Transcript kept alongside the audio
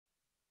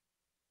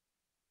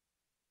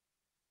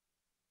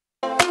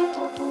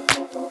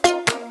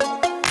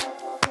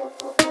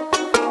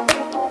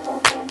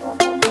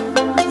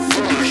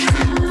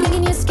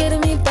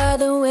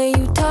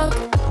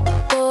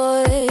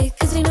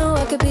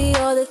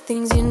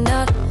things you're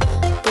not.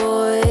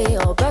 Boy,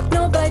 all back,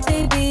 no bite,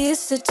 baby,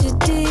 it's such a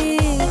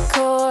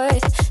decoy.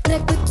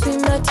 Neck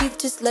between my teeth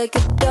just like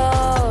a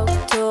dog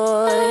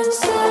toy. I'm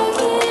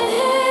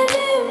second-hand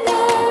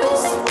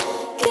embarrassed.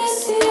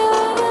 Guess you're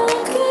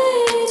a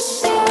good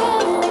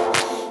show.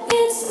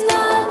 It's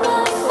not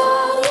my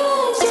fault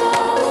you're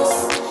jealous.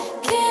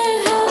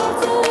 Can't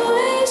help the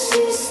way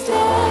she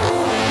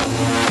stares.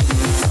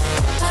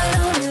 I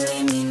don't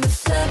really mean to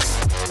flex,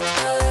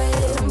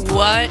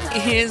 but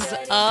What is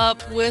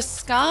up,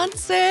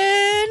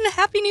 Wisconsin?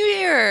 Happy New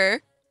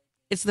Year!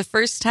 It's the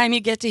first time you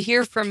get to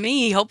hear from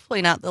me,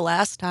 hopefully not the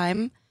last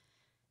time.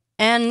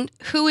 And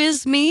who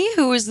is me?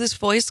 Who is this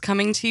voice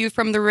coming to you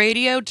from the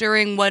radio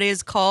during what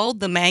is called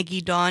the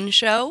Maggie Dawn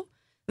Show?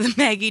 The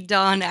Maggie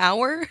Dawn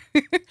Hour?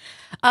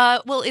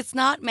 Well, it's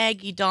not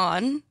Maggie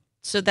Dawn,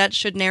 so that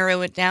should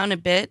narrow it down a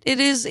bit. It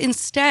is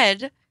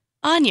instead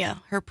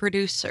Anya, her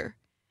producer.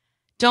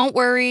 Don't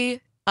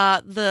worry,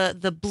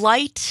 the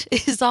blight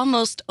is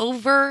almost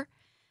over.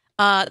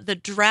 The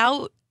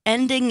drought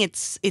ending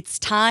its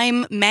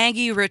time.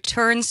 Maggie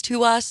returns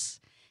to us,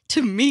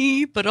 to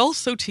me, but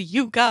also to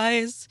you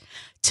guys.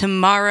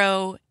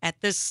 Tomorrow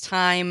at this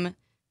time,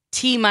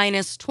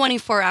 T-minus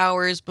 24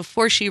 hours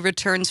before she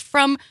returns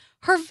from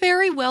her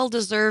very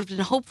well-deserved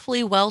and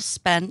hopefully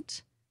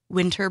well-spent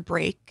winter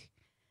break.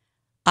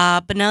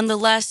 But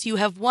nonetheless, you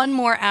have one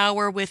more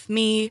hour with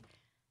me,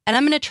 and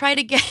I'm going to try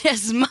to get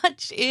as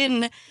much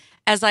in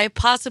as I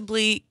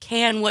possibly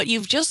can. What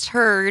you've just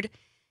heard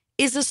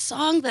is a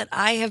song that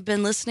I have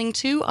been listening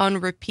to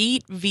on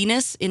repeat,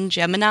 Venus in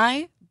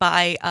Gemini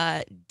by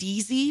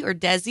Deezy or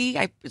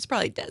Desi. It's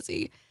probably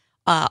Desi.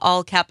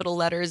 All capital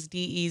letters,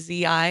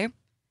 D-E-Z-I.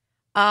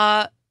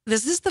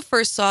 This is the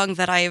first song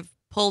that I've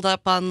pulled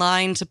up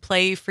online to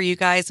play for you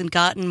guys and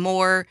gotten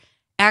more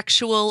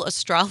actual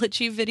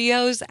astrology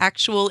videos,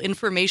 actual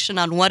information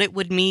on what it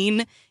would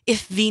mean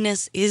if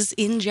Venus is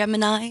in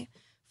Gemini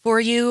for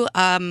you.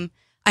 I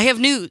have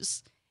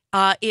news.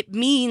 It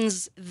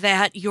means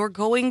that you're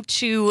going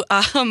to,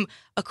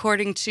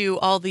 according to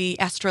all the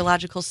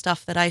astrological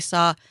stuff that I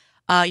saw,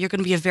 you're going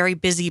to be a very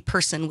busy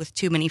person with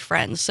too many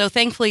friends. So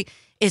thankfully,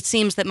 it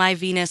seems that my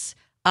Venus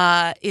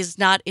is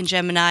not in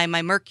Gemini.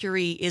 My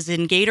Mercury is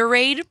in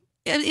Gatorade,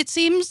 it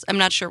seems. I'm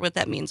not sure what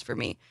that means for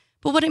me.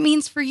 But what it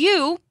means for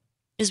you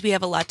is we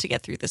have a lot to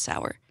get through this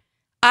hour.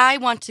 I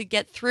want to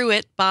get through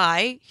it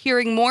by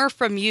hearing more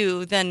from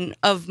you than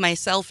of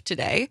myself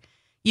today.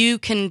 You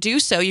can do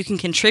so. You can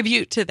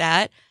contribute to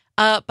that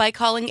by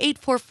calling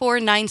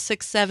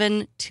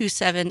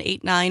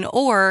 844-967-2789,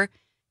 or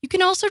you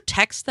can also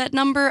text that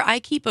number. I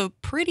keep a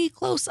pretty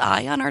close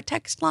eye on our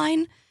text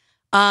line.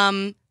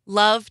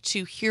 Love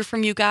to hear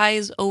from you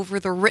guys over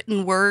the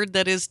written word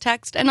that is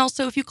text. And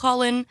also, if you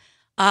call in,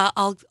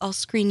 I'll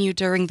screen you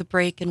during the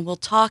break and we'll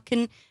talk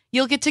and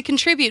you'll get to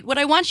contribute. What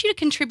I want you to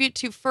contribute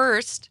to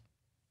first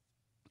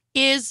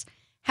is,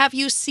 have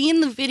you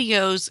seen the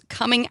videos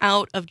coming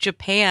out of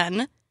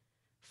Japan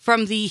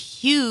from the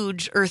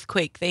huge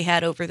earthquake they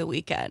had over the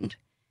weekend?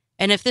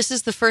 And if this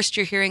is the first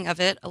you're hearing of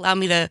it, allow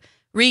me to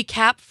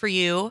recap for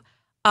you.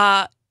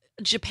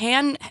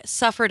 Japan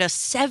suffered a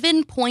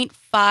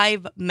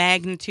 7.5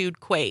 magnitude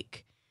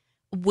quake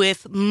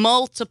with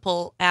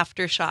multiple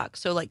aftershocks,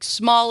 so like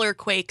smaller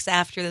quakes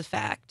after the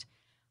fact.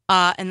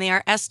 And they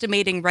are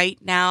estimating right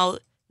now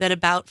that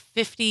about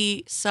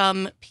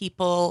 50-some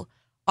people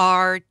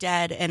are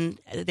dead, and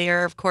they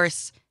are, of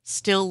course,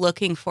 still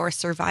looking for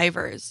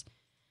survivors.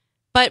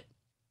 But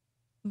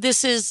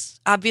this is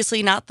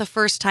obviously not the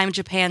first time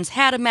Japan's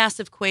had a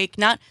massive quake,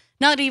 not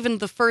even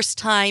the first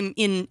time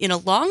in a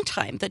long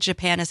time that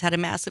Japan has had a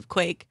massive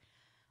quake.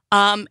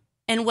 And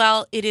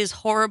while it is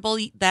horrible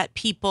that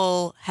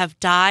people have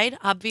died,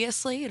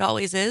 obviously, it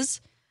always is,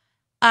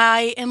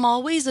 I am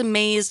always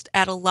amazed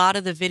at a lot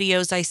of the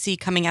videos I see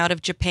coming out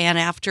of Japan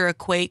after a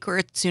quake or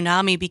a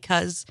tsunami,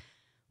 because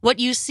what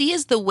you see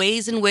is the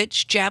ways in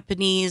which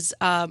Japanese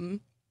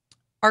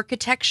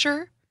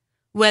architecture,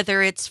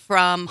 whether it's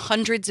from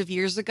hundreds of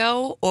years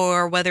ago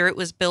or whether it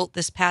was built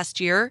this past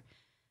year,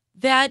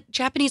 that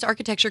Japanese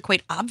architecture,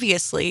 quite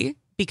obviously,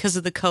 because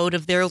of the code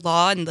of their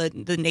law and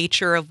the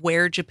nature of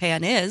where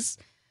Japan is,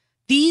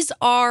 these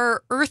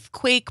are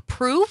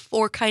earthquake-proof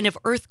or kind of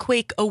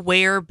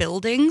earthquake-aware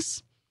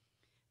buildings.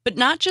 But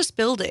not just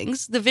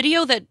buildings. The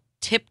video that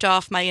tipped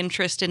off my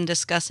interest in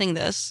discussing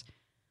this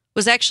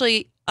was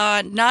actually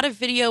not a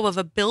video of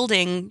a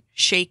building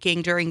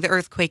shaking during the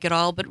earthquake at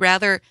all, but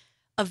rather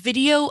a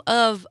video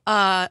of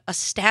a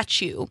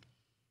statue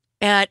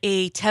at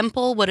a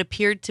temple, what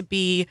appeared to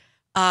be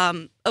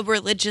a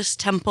religious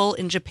temple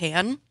in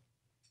Japan.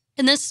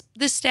 And this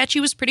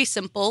statue was pretty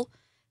simple.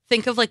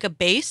 Think of like a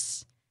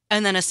base,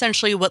 and then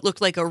essentially what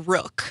looked like a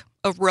rook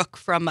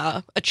from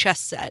a chess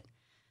set,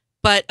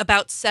 but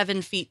about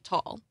 7 feet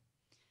tall.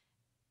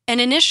 And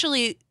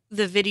initially,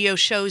 the video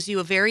shows you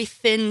a very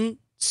thin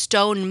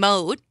stone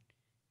moat,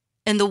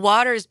 and the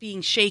water is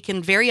being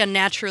shaken very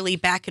unnaturally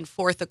back and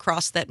forth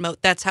across that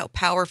moat. That's how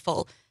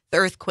powerful the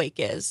earthquake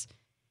is.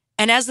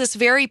 And as this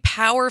very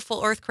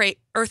powerful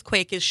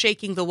earthquake is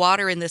shaking the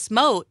water in this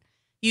moat,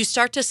 you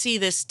start to see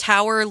this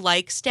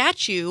tower-like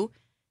statue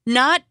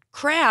not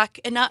crack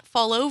and not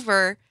fall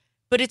over,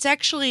 but it's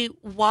actually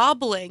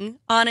wobbling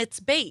on its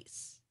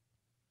base.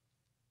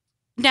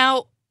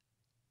 Now,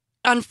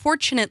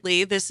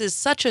 unfortunately, this is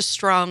such a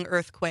strong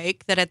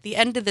earthquake that at the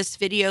end of this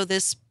video,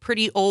 this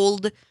pretty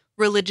old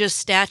religious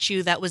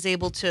statue that was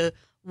able to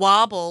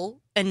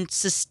wobble and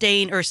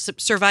sustain or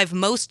survive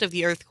most of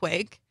the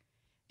earthquake,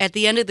 at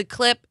the end of the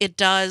clip, it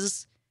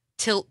does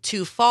tilt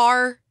too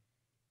far.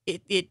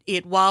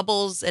 It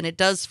wobbles and it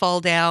does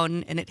fall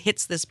down and it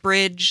hits this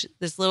bridge,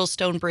 this little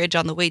stone bridge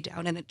on the way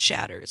down, and it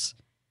shatters.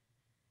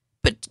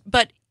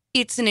 But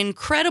it's an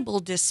incredible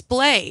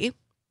display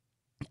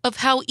of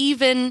how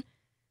even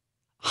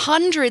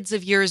hundreds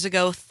of years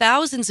ago,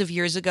 thousands of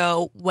years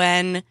ago,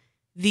 when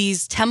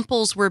these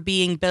temples were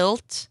being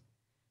built,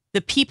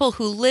 the people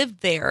who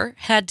lived there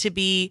had to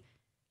be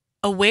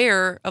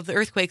aware of the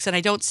earthquakes. And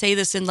I don't say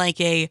this in like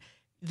they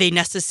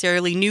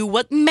necessarily knew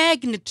what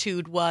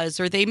magnitude was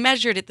or they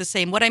measured it the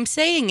same. What I'm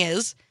saying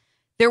is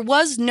there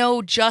was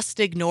no just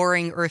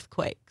ignoring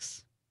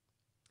earthquakes.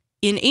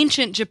 In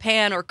ancient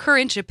Japan or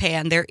current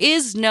Japan, there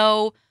is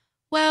no,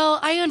 well,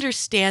 I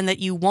understand that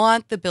you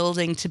want the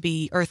building to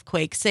be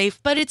earthquake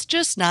safe, but it's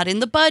just not in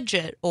the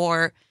budget.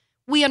 Or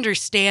we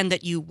understand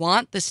that you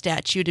want the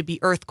statue to be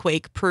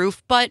earthquake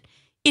proof, but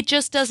it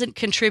just doesn't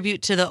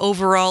contribute to the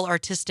overall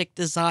artistic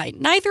design.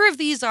 Neither of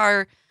these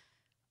are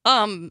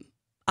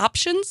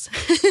options,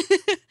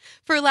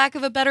 for lack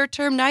of a better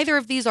term. Neither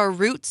of these are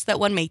routes that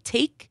one may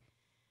take.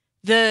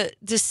 The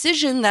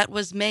decision that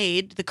was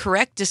made, the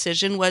correct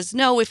decision, was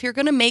no, if you're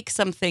going to make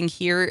something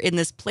here in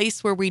this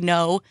place where we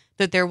know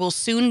that there will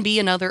soon be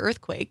another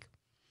earthquake,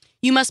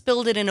 you must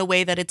build it in a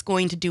way that it's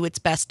going to do its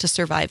best to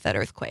survive that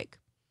earthquake.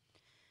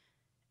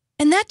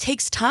 And that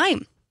takes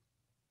time,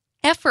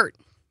 effort,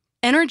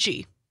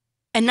 energy,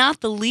 and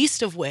not the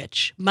least of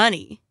which,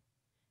 money.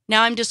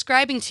 Now, I'm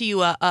describing to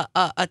you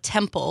a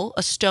temple,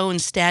 a stone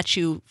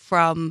statue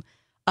from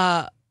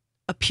a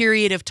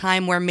period of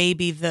time where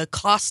maybe the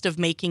cost of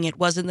making it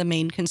wasn't the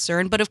main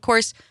concern. But of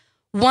course,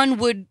 one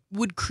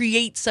would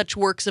create such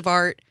works of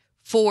art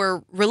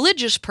for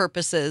religious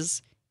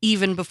purposes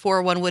even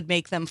before one would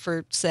make them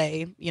for,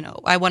 say,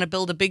 I want to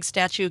build a big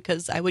statue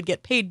because I would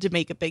get paid to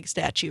make a big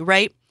statue,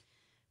 right?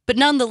 But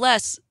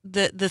nonetheless,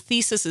 the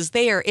thesis is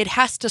there. It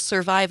has to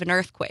survive an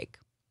earthquake,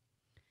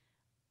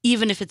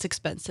 even if it's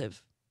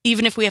expensive,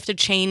 even if we have to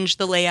change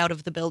the layout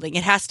of the building.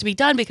 It has to be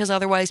done because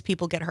otherwise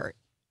people get hurt.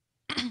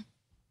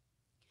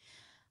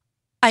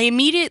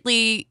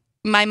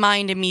 My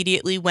mind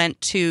immediately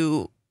went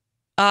to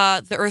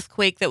the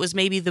earthquake that was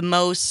maybe the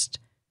most,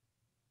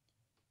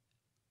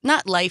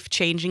 not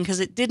life-changing because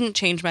it didn't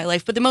change my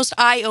life, but the most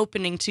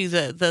eye-opening to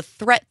the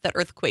threat that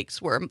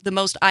earthquakes were, the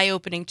most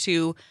eye-opening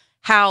to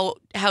how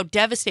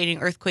devastating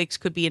earthquakes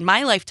could be in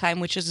my lifetime,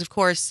 which is, of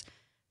course,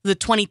 the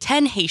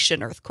 2010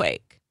 Haitian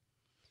earthquake.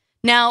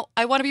 Now,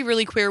 I want to be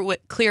really clear with,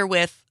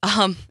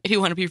 I do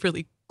want to be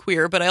really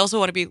queer, but I also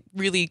want to be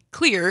really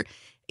clear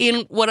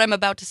in what I'm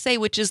about to say,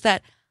 which is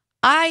that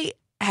I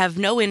have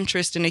no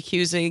interest in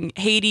accusing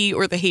Haiti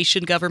or the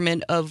Haitian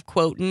government of,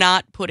 quote,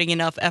 not putting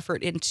enough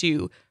effort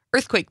into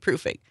earthquake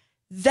proofing.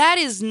 That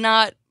is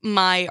not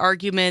my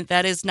argument.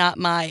 That is not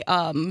my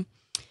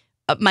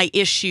my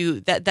issue.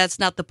 That's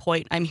not the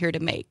point I'm here to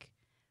make.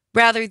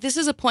 Rather, this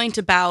is a point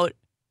about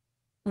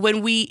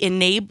when we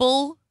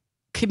enable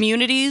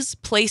communities,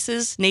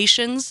 places,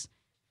 nations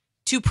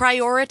to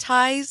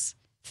prioritize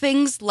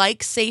things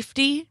like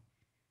safety.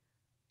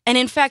 And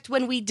in fact,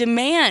 when we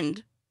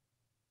demand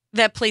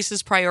that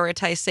places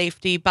prioritize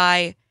safety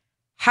by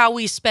how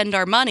we spend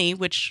our money,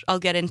 which I'll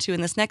get into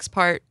in this next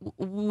part,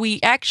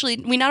 we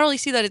not only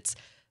see that it's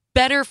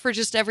better for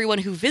just everyone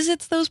who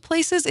visits those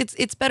places,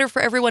 it's better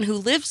for everyone who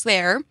lives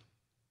there,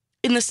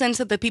 in the sense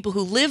that the people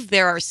who live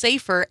there are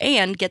safer.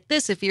 And get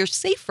this, if you're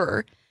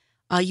safer,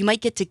 you might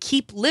get to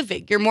keep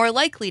living. You're more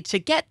likely to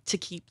get to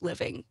keep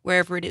living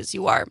wherever it is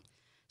you are.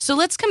 So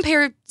let's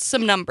compare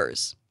some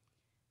numbers.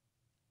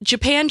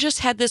 Japan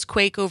just had this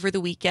quake over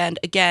the weekend.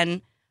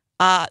 Again,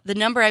 the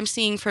number I'm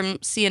seeing from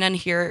CNN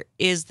here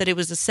is that it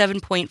was a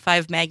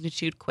 7.5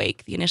 magnitude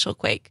quake, the initial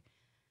quake.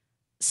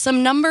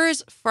 Some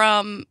numbers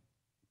from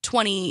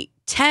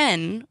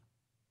 2010,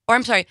 or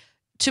I'm sorry,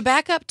 to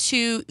back up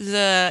to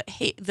the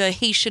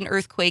Haitian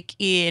earthquake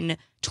in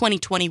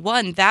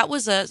 2021, that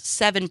was a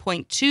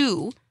 7.2.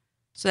 So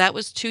that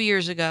was 2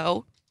 years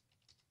ago.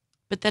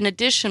 But then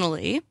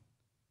additionally,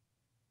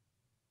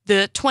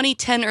 the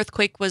 2010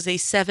 earthquake was a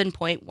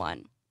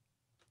 7.1.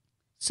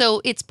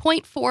 So it's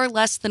 0.4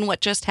 less than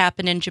what just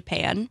happened in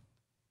Japan.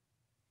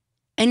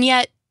 And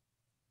yet,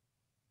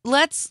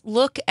 let's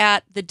look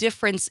at the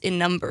difference in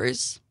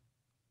numbers.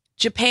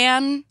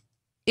 Japan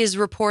is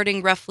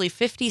reporting roughly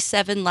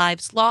 57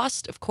 lives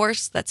lost. Of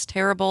course, that's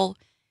terrible.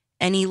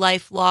 Any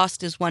life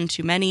lost is one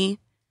too many.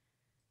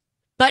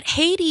 But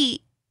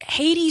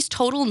Haiti's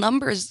total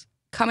numbers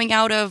coming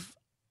out of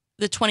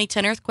the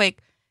 2010 earthquake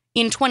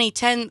in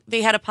 2010,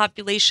 they had a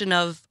population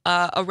of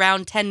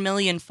around 10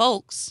 million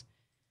folks.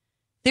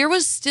 There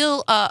was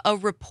still a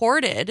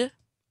reported,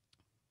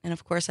 and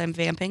of course I'm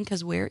vamping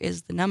because where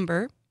is the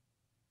number?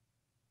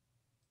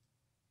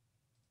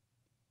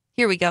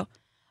 Here we go.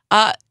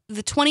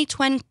 The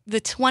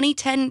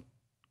 2010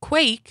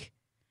 quake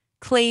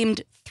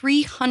claimed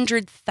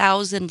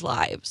 300,000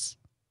 lives.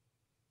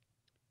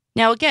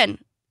 Now again,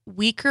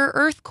 weaker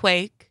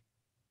earthquake,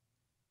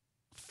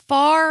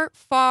 far,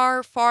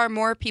 far, far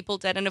more people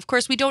dead. And of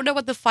course, we don't know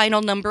what the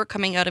final number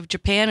coming out of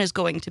Japan is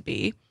going to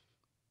be.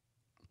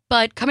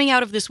 But coming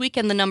out of this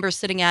weekend, the number is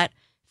sitting at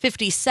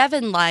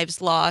 57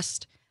 lives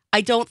lost.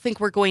 I don't think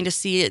we're going to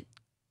see it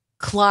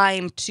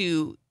climb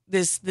to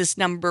this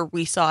number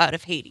we saw out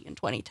of Haiti in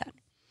 2010.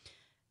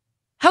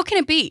 How can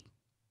it be?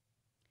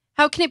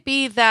 How can it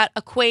be that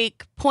a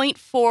quake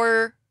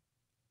 0.4,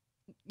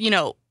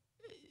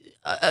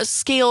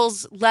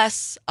 scales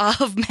less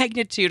of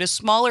magnitude, a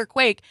smaller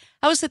quake,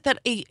 how is it that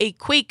a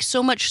quake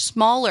so much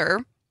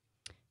smaller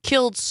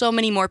killed so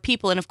many more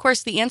people? And of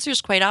course, the answer is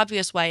quite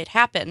obvious why it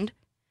happened.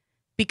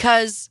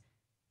 Because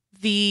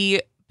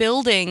the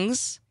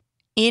buildings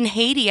in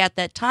Haiti at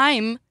that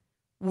time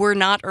were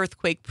not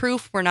earthquake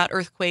proof, were not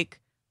earthquake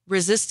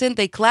resistant.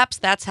 They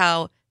collapsed. That's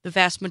how the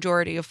vast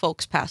majority of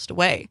folks passed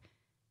away,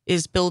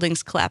 is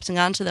buildings collapsing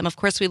onto them. Of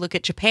course, we look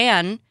at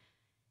Japan.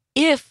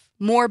 If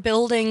more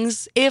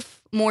buildings,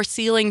 if more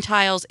ceiling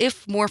tiles,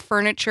 if more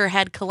furniture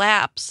had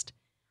collapsed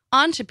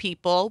onto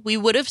people, we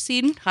would have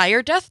seen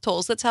higher death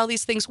tolls. That's how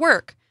these things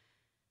work.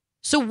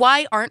 So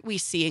why aren't we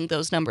seeing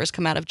those numbers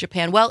come out of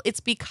Japan? Well, it's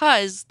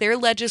because their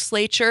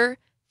legislature,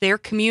 their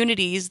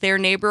communities, their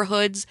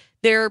neighborhoods,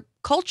 their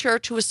culture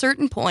to a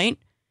certain point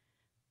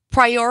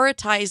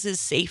prioritizes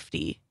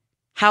safety,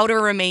 how to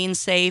remain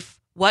safe,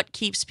 what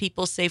keeps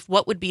people safe,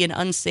 what would be an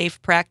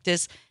unsafe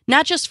practice,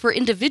 not just for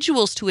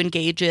individuals to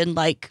engage in,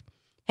 like,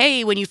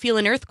 hey, when you feel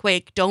an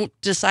earthquake, don't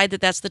decide that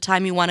that's the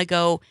time you want to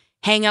go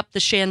hang up the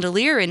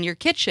chandelier in your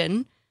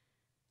kitchen.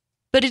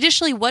 But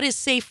additionally, what is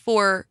safe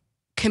for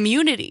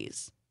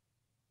communities?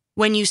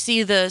 When you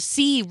see the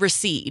sea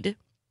recede,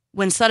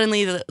 when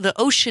suddenly the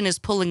ocean is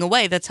pulling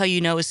away, that's how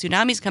you know a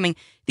tsunami's coming.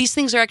 These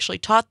things are actually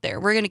taught there.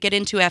 We're going to get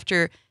into,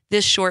 after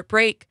this short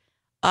break,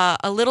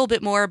 a little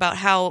bit more about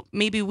how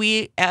maybe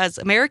we as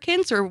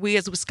Americans or we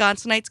as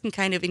Wisconsinites can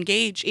kind of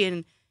engage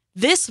in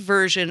this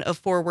version of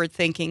forward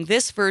thinking,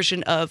 this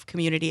version of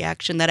community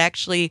action that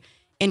actually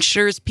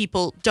ensures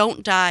people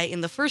don't die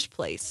in the first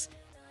place,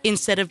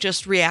 instead of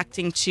just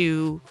reacting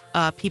to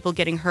people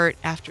getting hurt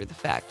after the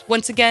fact.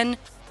 Once again,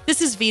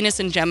 this is Venus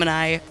and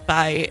Gemini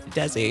by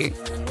Desi.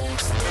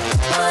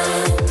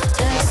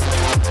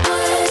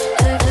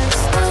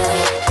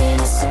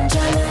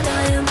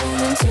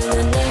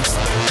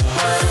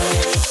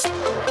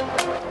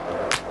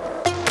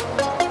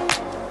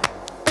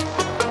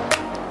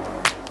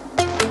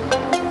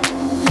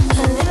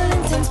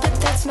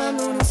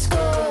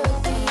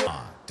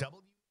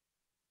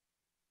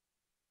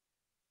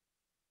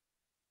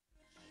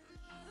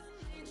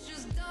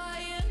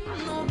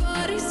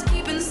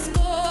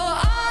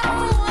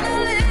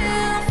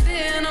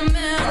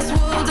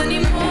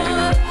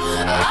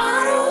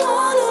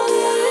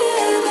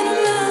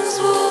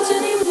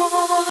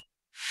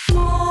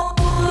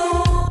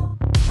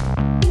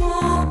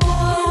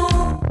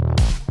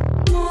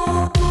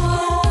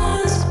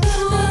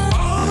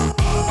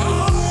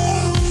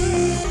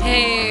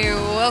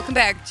 Welcome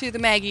back to the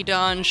Maggie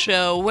Dawn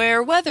Show,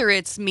 where whether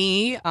it's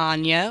me,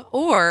 Anya,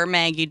 or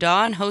Maggie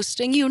Dawn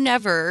hosting, you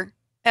never,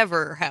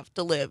 ever have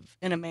to live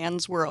in a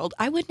man's world.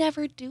 I would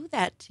never do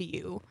that to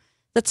you.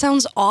 That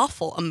sounds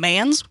awful. A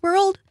man's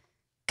world?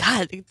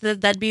 God,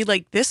 that'd be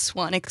like this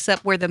one,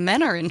 except where the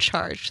men are in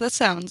charge. That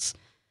sounds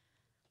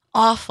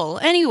awful.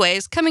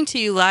 Anyways, coming to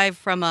you live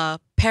from a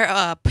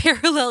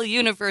parallel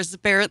universe,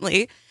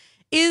 apparently,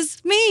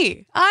 is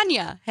me,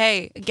 Anya.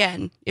 Hey,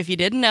 again, if you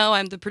didn't know,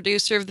 I'm the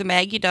producer of the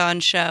Maggie Dawn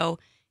Show.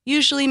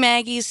 Usually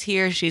Maggie's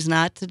here. She's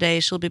not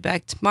today. She'll be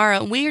back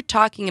tomorrow. And we are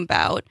talking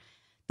about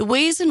the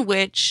ways in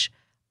which,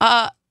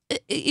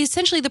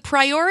 essentially, the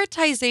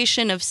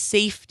prioritization of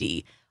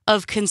safety,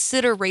 of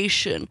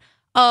consideration,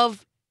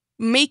 of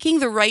making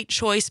the right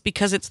choice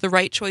because it's the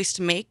right choice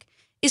to make,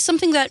 is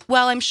something that,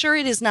 while I'm sure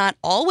it is not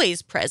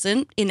always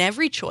present in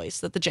every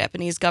choice that the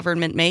Japanese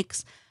government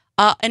makes,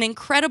 an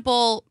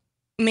incredible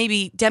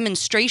maybe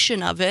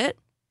demonstration of it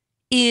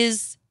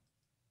is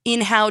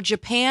in how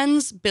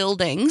Japan's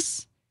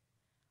buildings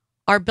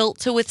are built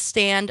to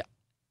withstand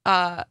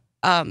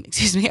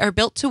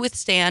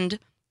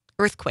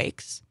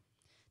earthquakes.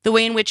 The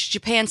way in which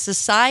Japan's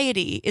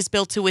society is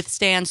built to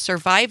withstand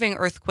surviving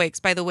earthquakes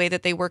by the way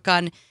that they work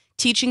on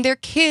teaching their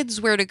kids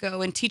where to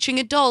go and teaching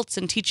adults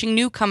and teaching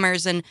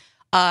newcomers and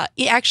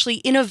actually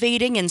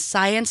innovating in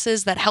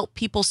sciences that help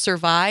people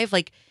survive,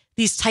 like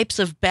these types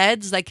of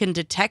beds that can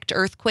detect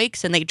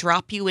earthquakes and they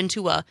drop you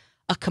into a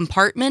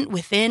compartment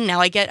within. Now,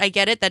 I get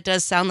it. That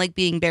does sound like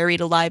being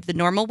buried alive the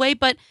normal way,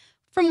 but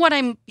from what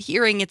I'm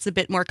hearing, it's a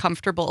bit more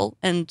comfortable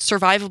and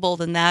survivable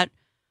than that.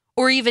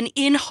 Or even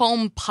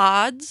in-home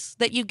pods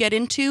that you get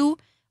into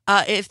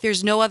if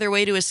there's no other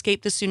way to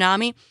escape the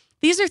tsunami.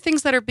 These are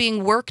things that are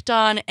being worked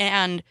on,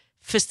 and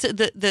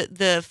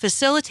the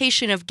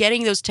facilitation of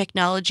getting those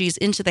technologies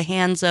into the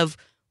hands of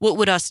what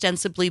would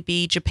ostensibly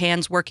be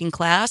Japan's working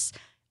class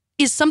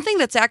is something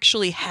that's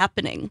actually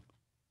happening.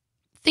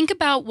 Think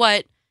about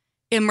what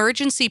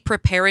emergency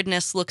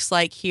preparedness looks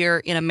like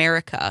here in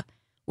America.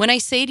 When I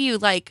say to you,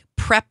 like,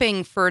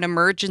 prepping for an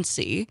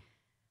emergency,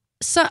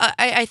 so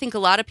I think a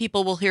lot of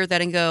people will hear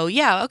that and go,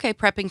 yeah, okay,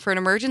 prepping for an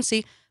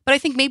emergency. But I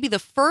think maybe the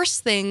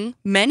first thing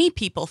many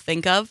people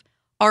think of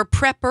are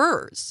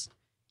preppers,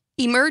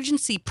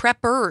 emergency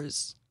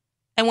preppers.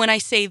 And when I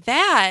say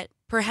that,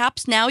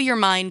 perhaps now your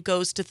mind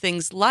goes to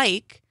things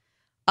like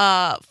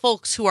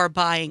folks who are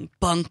buying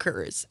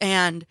bunkers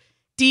and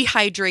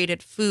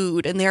dehydrated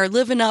food, and they're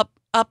living up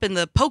in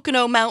the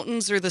Pocono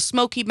Mountains or the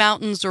Smoky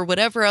Mountains or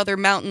whatever other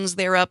mountains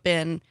they're up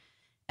in,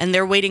 and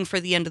they're waiting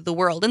for the end of the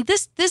world. And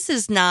this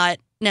is not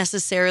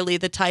necessarily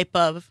the type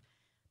of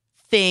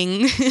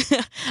thing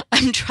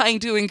I'm trying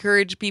to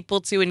encourage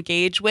people to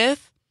engage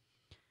with.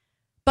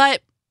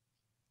 But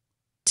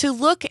to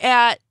look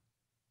at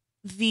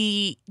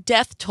the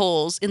death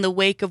tolls in the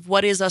wake of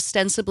what is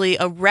ostensibly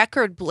a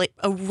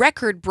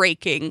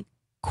record-breaking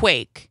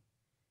quake,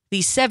 the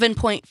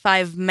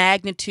 7.5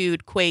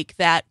 magnitude quake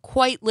that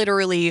quite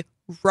literally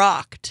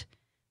rocked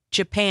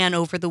Japan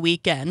over the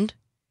weekend.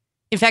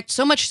 In fact,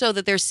 so much so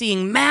that they're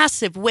seeing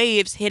massive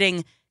waves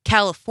hitting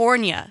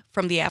California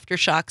from the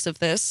aftershocks of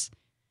this.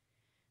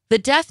 The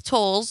death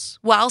tolls,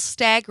 while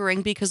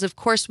staggering, because of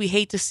course we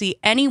hate to see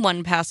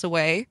anyone pass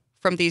away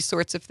from these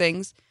sorts of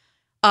things,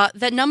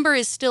 that number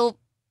is still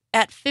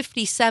at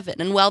 57.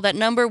 And while that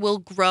number will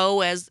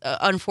grow as,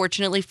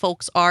 unfortunately,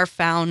 folks are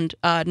found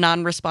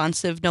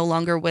non-responsive, no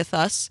longer with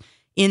us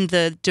in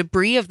the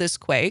debris of this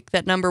quake,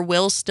 that number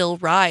will still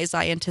rise,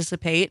 I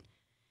anticipate.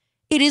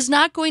 It is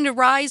not going to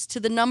rise to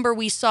the number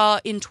we saw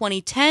in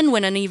 2010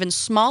 when an even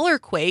smaller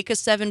quake, a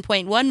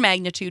 7.1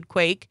 magnitude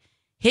quake,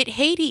 hit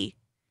Haiti,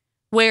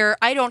 where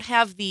I don't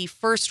have the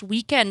first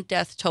weekend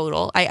death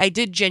total. I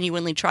did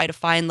genuinely try to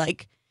find,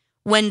 like,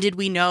 when did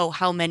we know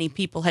how many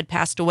people had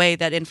passed away?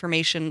 That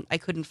information, I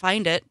couldn't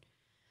find it.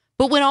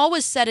 But when all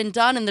was said and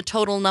done and the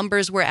total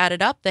numbers were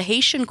added up, the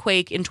Haitian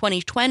quake in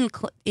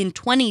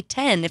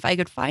 2010, if I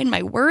could find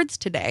my words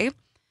today,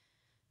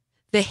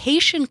 the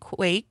Haitian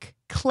quake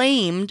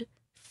claimed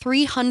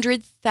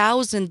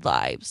 300,000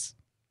 lives.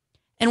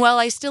 And while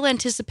I still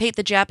anticipate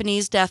the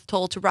Japanese death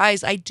toll to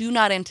rise, I do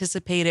not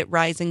anticipate it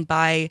rising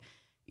by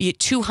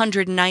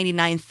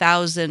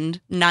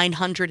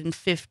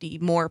 299,950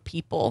 more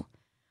people.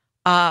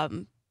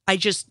 I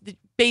just,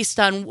 based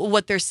on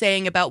what they're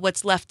saying about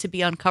what's left to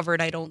be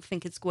uncovered, I don't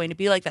think it's going to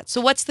be like that.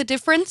 So what's the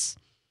difference?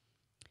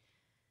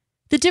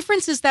 The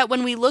difference is that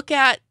when we look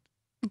at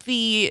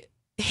the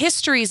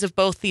histories of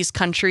both these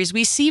countries,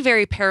 we see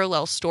very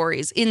parallel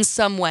stories in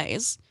some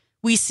ways.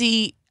 We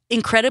see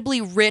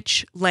incredibly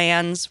rich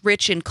lands,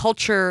 rich in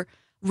culture,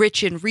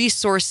 rich in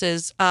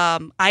resources,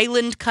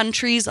 island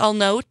countries, I'll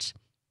note,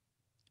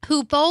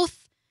 who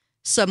both,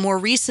 some more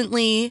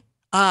recently,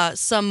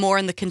 some more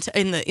in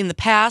the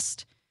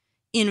past,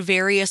 in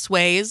various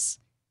ways,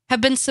 have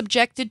been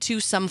subjected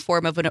to some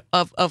form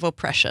of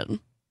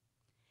oppression.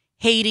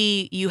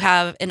 Haiti, you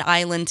have an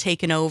island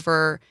taken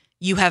over.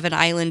 You have an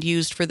island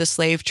used for the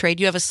slave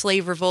trade. You have a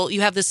slave revolt. You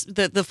have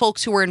the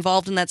folks who were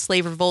involved in that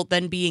slave revolt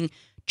then being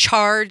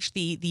charged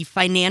the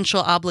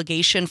financial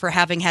obligation for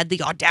having had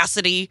the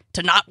audacity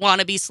to not want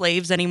to be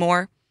slaves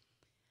anymore.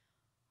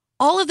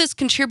 All of this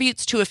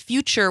contributes to a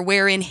future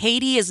wherein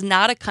Haiti is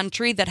not a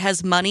country that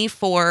has money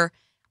for,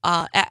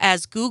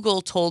 as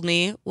Google told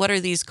me, what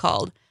are these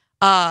called?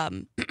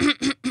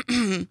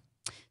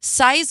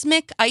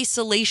 Seismic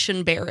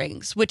isolation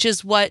bearings, which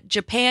is what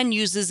Japan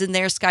uses in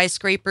their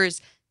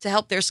skyscrapers to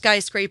help their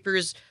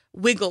skyscrapers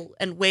wiggle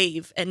and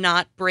wave and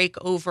not break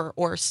over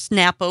or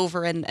snap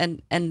over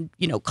and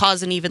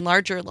cause an even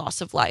larger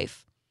loss of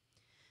life.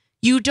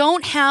 You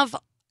don't have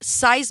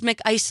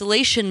seismic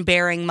isolation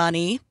bearing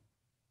money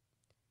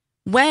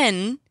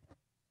when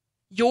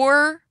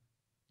your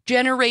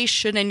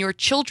generation and your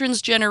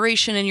children's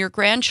generation and your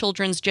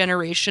grandchildren's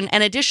generation,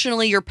 and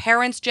additionally your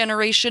parents'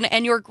 generation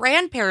and your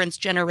grandparents'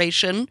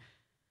 generation,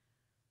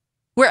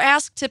 were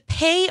asked to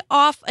pay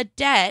off a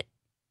debt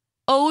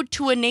owed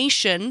to a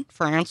nation,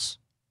 France.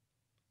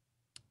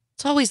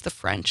 It's always the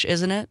French,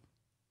 isn't it?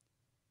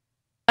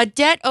 A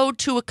debt owed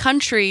to a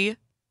country,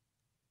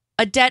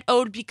 a debt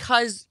owed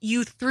because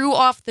you threw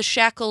off the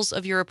shackles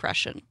of your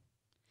oppression.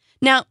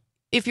 Now,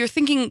 if you're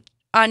thinking,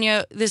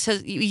 Anya,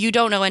 you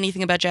don't know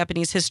anything about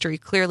Japanese history,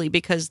 clearly,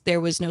 because there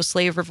was no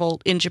slave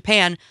revolt in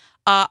Japan.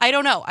 I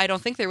don't know. I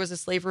don't think there was a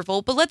slave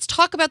revolt, but let's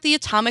talk about the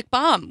atomic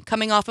bomb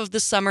coming off of the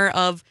summer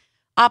of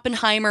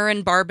Oppenheimer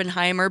and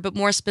Barbenheimer, but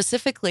more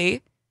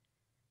specifically,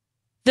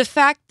 the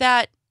fact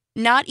that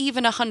not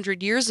even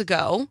 100 years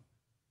ago,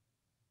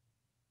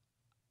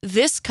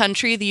 this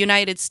country, the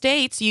United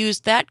States,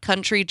 used that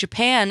country,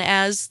 Japan,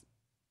 as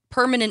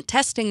permanent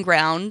testing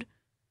ground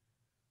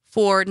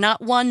for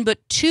not one,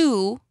 but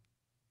two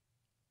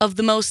of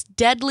the most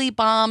deadly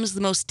bombs,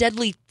 the most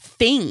deadly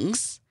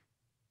things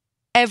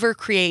ever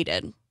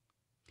created.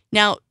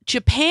 Now,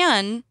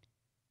 Japan,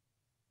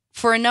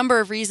 for a number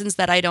of reasons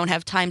that I don't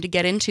have time to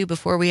get into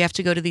before we have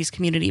to go to these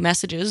community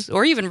messages,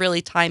 or even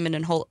really time in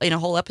a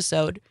whole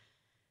episode,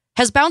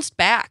 has bounced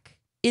back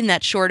in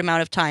that short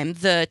amount of time.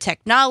 The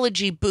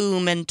technology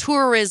boom and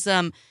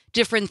tourism,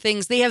 different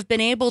things, they have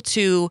been able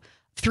to,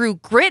 through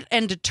grit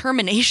and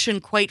determination,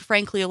 quite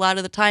frankly, a lot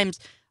of the times,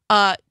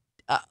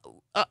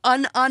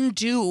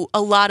 undo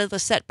a lot of the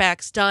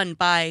setbacks done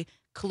by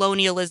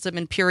colonialism,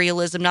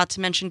 imperialism, not to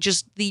mention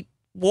just the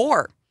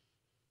war.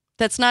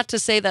 That's not to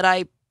say that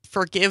I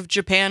forgive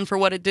Japan for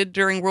what it did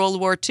during World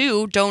War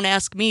II. Don't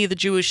ask me, the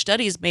Jewish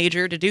studies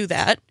major, to do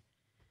that.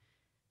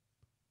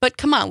 But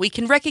come on, we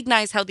can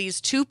recognize how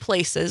these two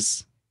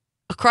places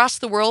across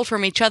the world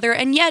from each other,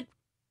 and yet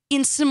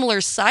in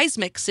similar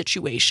seismic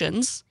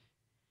situations,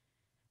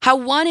 how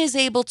one is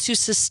able to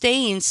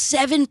sustain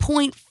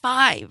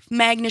 7.5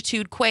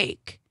 magnitude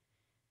quake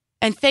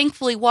and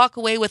thankfully walk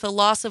away with a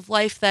loss of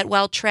life that,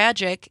 while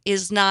tragic,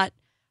 is not,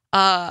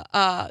 while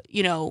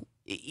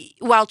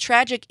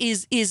tragic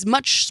is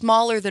much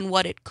smaller than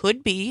what it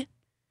could be.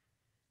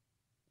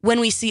 When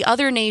we see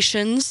other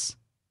nations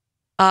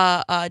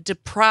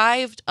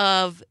deprived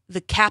of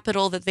the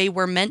capital that they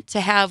were meant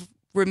to have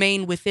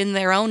remain within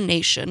their own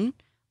nation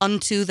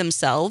unto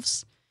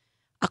themselves,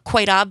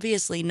 quite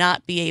obviously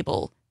not be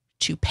able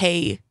to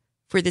pay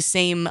for the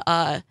same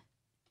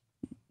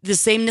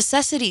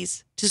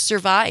necessities to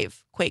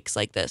survive quakes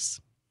like this.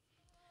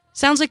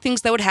 Sounds like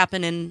things that would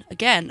happen in,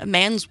 again, a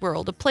man's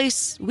world, a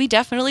place we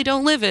definitely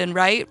don't live in,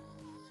 right?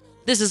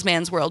 This is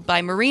Man's World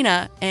by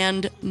Marina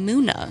and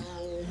Muna.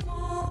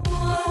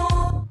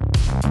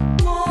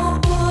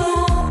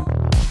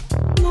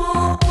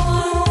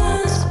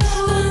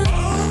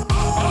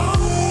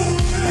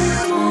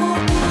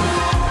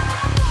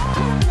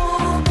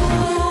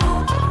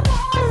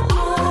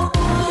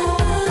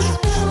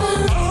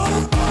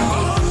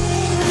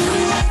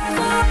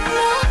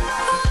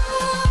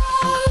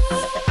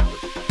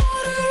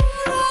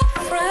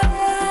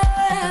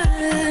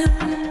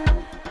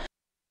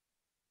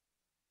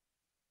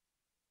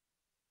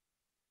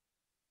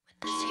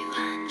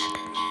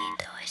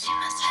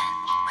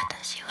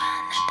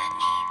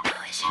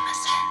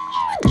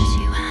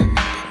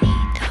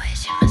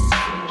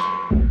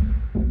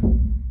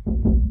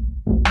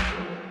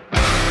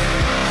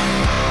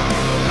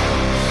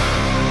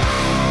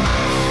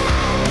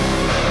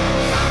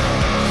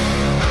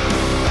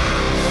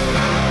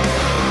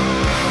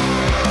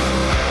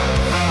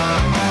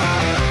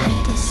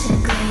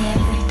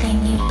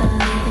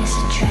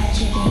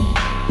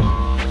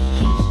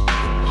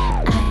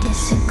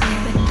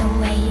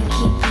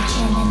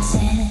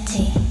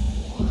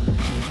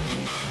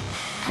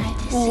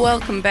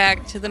 Welcome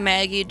back to the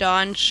Maggie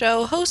Dawn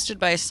Show, hosted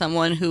by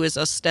someone who is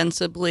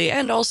ostensibly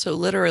and also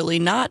literally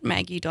not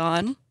Maggie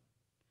Dawn,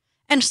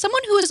 and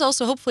someone who is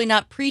also hopefully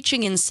not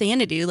preaching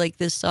insanity like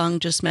this song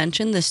just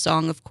mentioned, this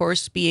song, of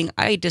course, being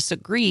I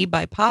Disagree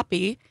by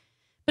Poppy,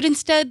 but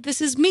instead,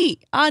 this is me,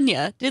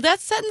 Anya. Did that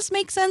sentence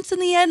make sense in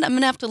the end? I'm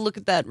going to have to look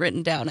at that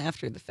written down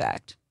after the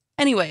fact.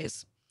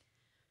 Anyways,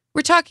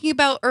 we're talking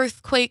about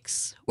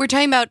earthquakes, we're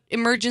talking about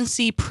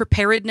emergency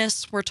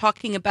preparedness, we're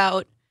talking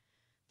about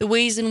the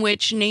ways in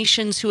which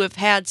nations who have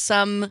had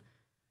some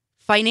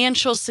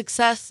financial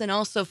success and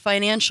also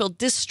financial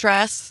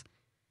distress,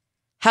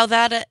 how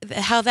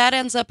that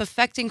ends up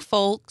affecting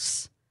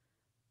folks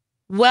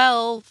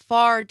well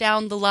far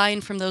down the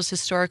line from those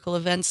historical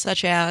events,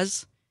 such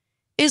as,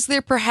 is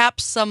there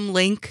perhaps some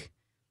link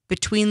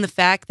between the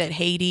fact that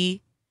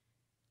Haiti,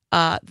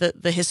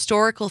 the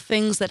historical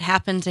things that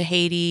happened to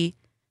Haiti,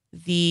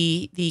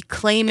 the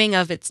claiming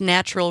of its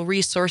natural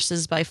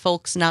resources by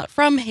folks not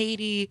from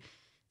Haiti,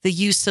 the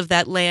use of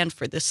that land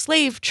for the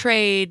slave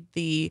trade,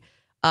 the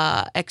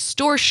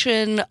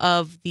extortion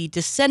of the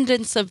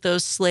descendants of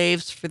those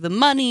slaves for the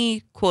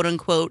money, quote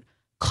unquote,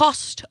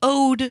 cost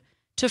owed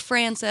to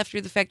France after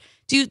the fact.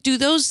 Do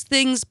those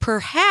things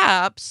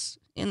perhaps,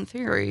 in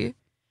theory,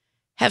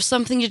 have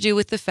something to do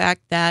with the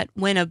fact that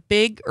when a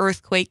big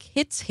earthquake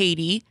hits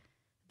Haiti,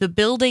 the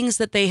buildings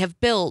that they have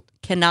built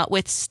cannot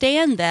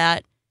withstand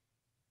that?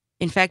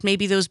 In fact,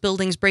 maybe those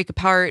buildings break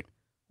apart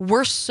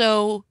worse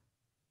so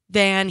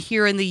than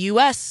here in the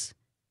U.S.,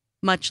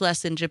 much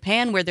less in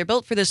Japan, where they're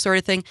built for this sort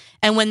of thing.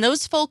 And when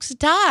those folks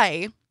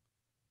die,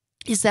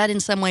 is that in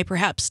some way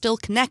perhaps still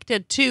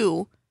connected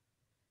to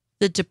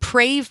the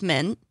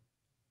depravement,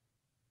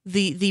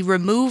 the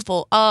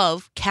removal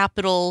of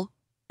capital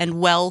and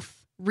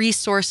wealth,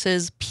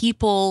 resources,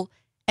 people,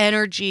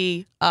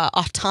 energy,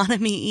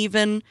 autonomy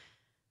even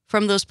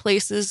from those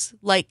places,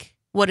 like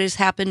what has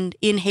happened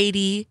in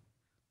Haiti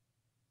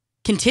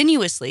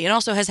continuously and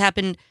also has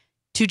happened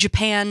to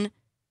Japan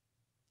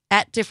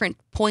at different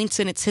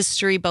points in its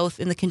history, both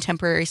in the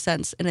contemporary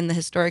sense and in the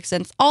historic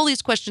sense. All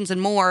these questions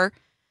and more,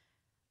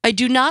 I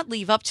do not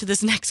leave up to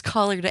this next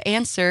caller to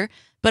answer,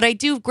 but I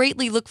do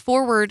greatly look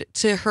forward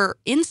to her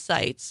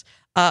insights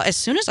as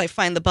soon as I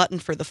find the button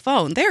for the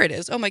phone. There it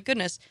is. Oh, my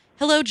goodness.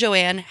 Hello,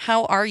 Joanne.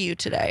 How are you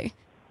today?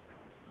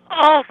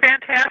 Oh,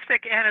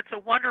 fantastic. And it's a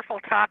wonderful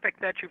topic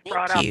that you've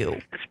brought Thank up,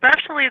 you.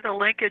 especially the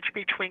linkage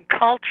between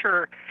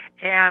culture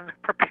and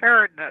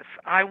preparedness.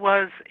 I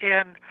was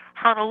in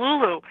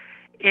Honolulu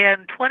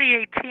in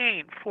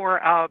 2018 for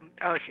a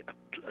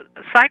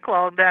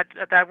cyclone that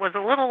was a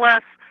little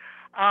less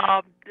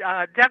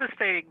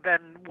devastating than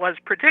was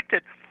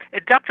predicted.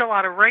 It dumped a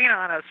lot of rain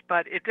on us,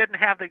 but it didn't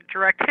have the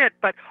direct hit.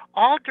 But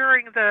all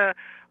during the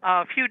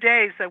few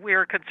days that we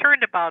were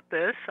concerned about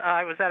this,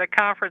 I was at a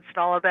conference and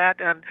all of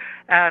that, and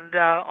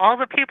all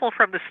the people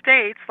from the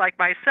states, like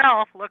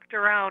myself, looked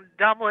around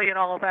dumbly and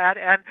all of that,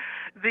 and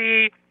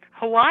the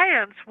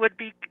Hawaiians would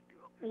be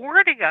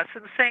warning us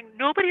and saying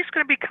nobody's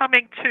going to be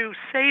coming to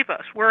save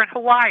us. We're in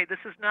Hawaii. This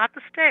is not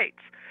the States.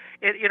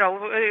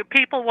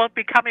 People won't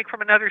be coming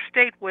from another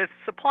state with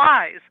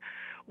supplies.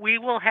 We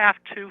will have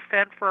to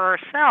fend for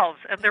ourselves.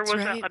 And there That's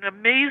was right. an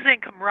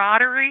amazing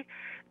camaraderie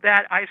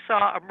that I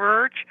saw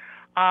emerge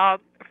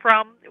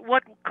from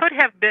what could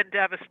have been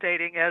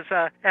devastating as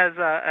a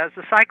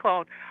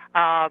cyclone.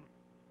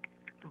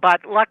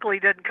 But luckily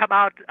didn't come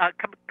out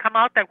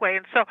that way.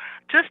 And so,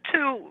 just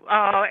to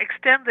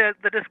extend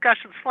the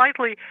discussion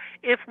slightly,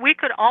 if we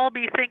could all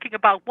be thinking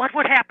about what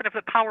would happen if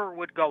the power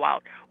would go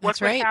out, That's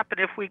what would right. happen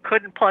if we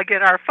couldn't plug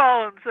in our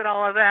phones and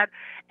all of that,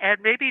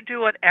 and maybe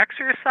do an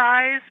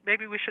exercise.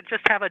 Maybe we should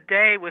just have a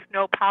day with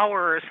no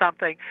power or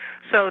something,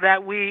 so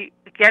that we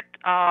get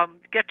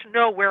to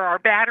know where our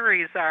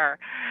batteries are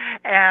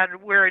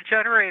and where a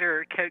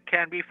generator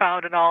can be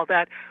found and all of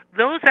that.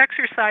 Those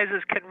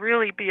exercises can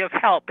really be of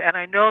help, and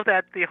I know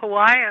that the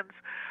Hawaiians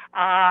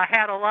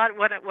had a lot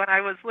when I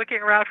was looking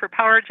around for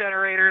power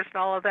generators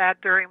and all of that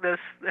during this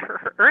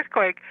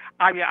earthquake.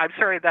 I'm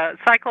sorry, the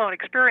cyclone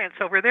experience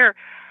over there.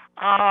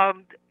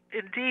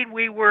 Indeed,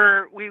 we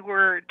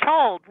were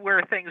told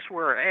where things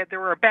were, and there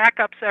were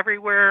backups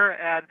everywhere.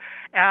 And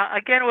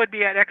again, it would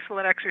be an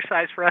excellent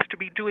exercise for us to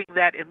be doing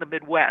that in the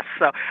Midwest.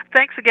 So,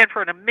 thanks again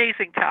for an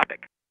amazing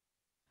topic.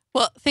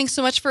 Well, thanks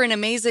so much for an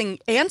amazing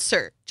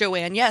answer,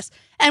 Joanne. Yes.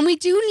 And we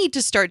do need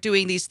to start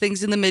doing these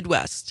things in the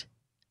Midwest.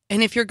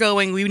 And if you're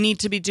going, we need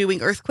to be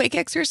doing earthquake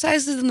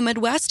exercises in the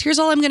Midwest. Here's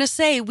all I'm going to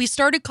say. We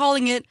started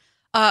calling it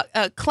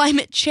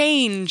climate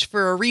change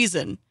for a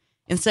reason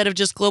instead of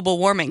just global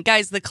warming.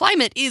 Guys, the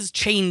climate is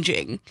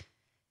changing.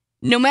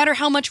 No matter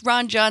how much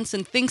Ron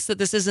Johnson thinks that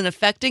this isn't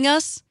affecting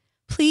us,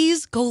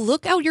 please go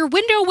look out your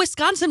window,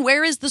 Wisconsin.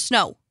 Where is the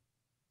snow?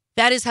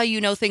 That is how you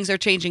know things are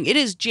changing. It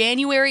is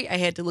January. I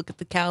had to look at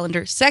the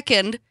calendar.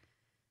 2nd,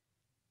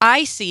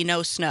 I see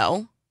no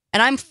snow,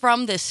 and I'm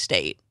from this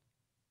state.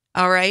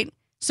 All right?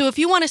 So if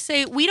you want to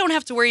say we don't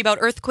have to worry about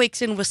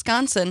earthquakes in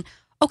Wisconsin,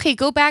 okay,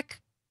 go back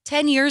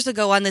 10 years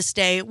ago on this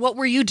day. What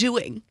were you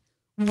doing?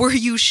 Were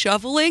you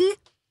shoveling?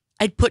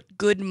 I'd put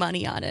good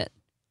money on it,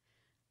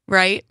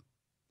 right?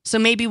 So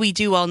maybe we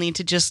do all need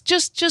to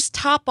just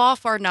top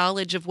off our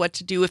knowledge of what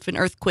to do if an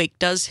earthquake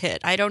does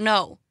hit. I don't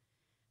know.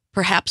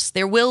 Perhaps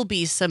there will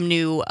be some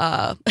new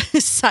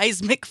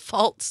seismic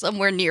fault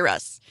somewhere near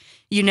us.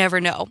 You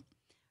never know.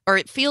 Or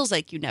it feels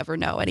like you never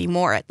know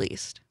anymore, at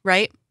least,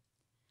 right?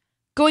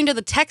 Going to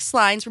the text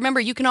lines, remember,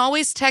 you can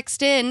always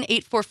text in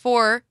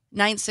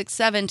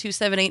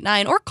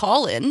 844-967-2789 or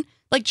call in,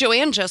 like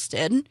Joanne just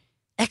did.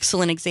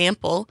 Excellent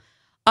example.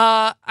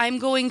 I'm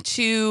going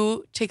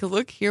to take a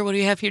look here. What do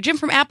we have here? Jim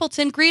from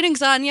Appleton.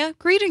 Greetings, Anya.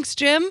 Greetings,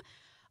 Jim.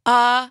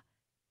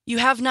 You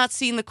have not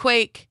seen the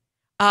quake.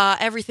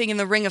 Everything in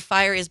the Ring of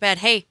Fire is bad.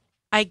 Hey,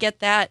 I get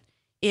that.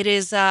 It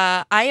is,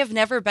 I have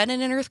never been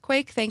in an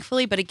earthquake,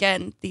 thankfully. But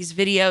again, these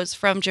videos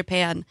from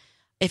Japan,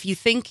 if you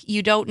think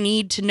you don't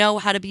need to know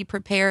how to be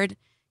prepared,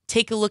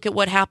 take a look at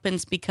what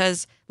happens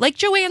because, like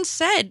Joanne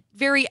said,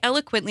 very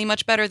eloquently,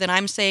 much better than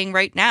I'm saying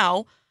right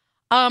now,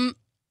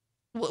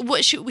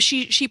 what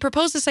she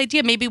proposed this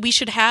idea, maybe we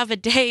should have a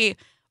day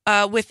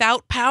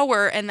without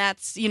power, and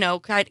that's,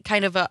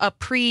 kind of a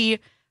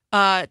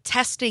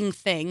pre-testing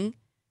thing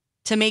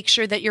to make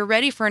sure that you're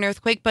ready for an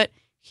earthquake. But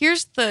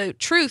here's the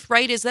truth,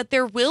 right, is that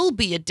there will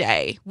be a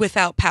day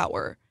without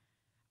power,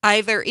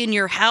 either in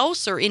your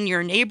house or in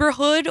your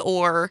neighborhood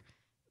or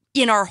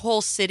in our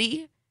whole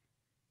city.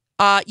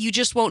 You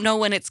just won't know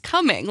when it's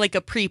coming, like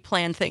a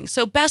pre-planned thing.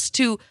 So best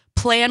to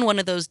plan one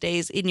of those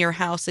days in your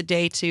house, a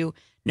day to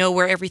know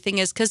where everything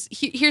is. Because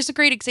here's a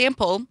great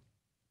example.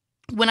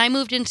 When I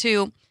moved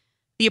into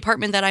the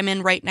apartment that I'm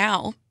in right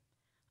now,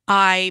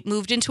 I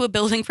moved into a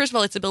building. First of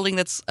all, it's a building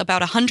that's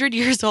about 100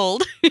 years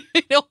old.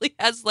 It only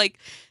has like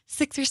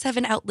 6 or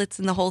 7 outlets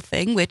in the whole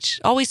thing,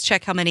 which always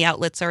check how many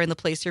outlets are in the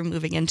place you're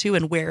moving into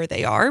and where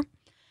they are.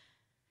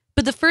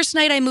 But the first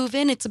night I move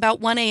in, it's about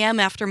 1 a.m.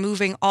 after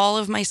moving all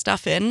of my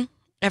stuff in.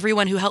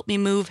 Everyone who helped me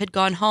move had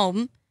gone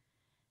home.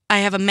 I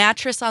have a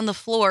mattress on the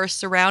floor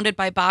surrounded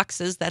by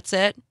boxes. That's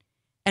it.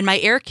 And my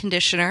air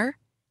conditioner.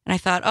 And I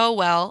thought, oh,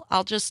 well,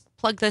 I'll just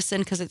plug this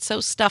in because it's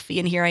so stuffy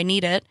in here. I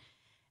need it.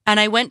 And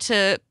I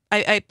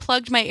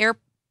plugged my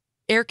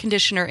air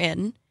conditioner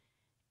in,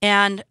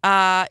 and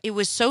it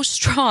was so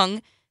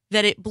strong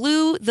that it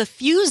blew the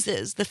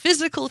fuses, the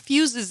physical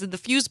fuses in the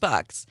fuse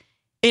box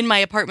in my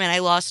apartment. I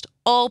lost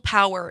all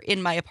power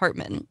in my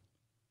apartment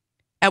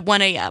at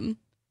 1 a.m.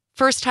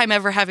 First time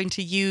ever having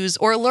to use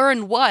or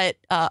learn what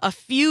a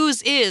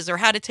fuse is or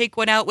how to take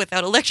one out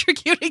without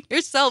electrocuting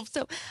yourself.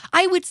 So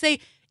I would say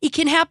it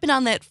can happen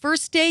on that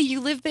first day you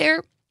live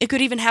there. It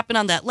could even happen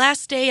on that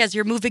last day as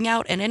you're moving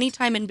out, and any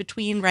time in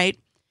between, right?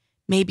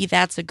 Maybe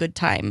that's a good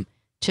time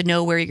to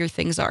know where your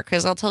things are.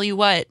 Because I'll tell you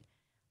what,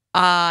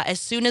 as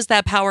soon as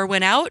that power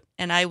went out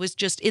and I was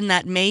just in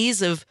that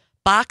maze of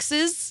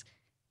boxes,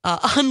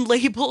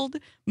 unlabeled,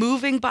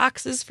 moving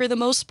boxes for the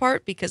most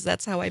part, because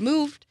that's how I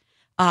moved,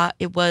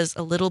 it was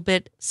a little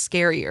bit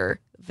scarier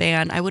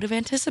than I would have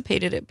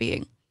anticipated it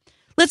being.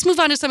 Let's move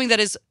on to something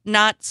that is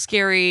not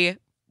scary.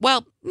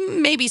 Well,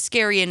 maybe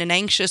scary in an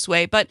anxious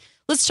way, but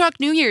let's talk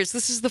New Year's.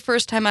 This is the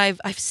first time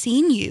I've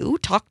seen you,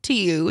 talked to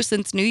you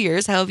since New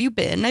Year's. How have you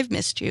been? I've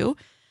missed you.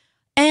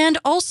 And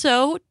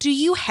also, do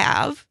you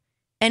have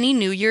any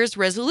New Year's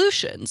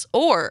resolutions?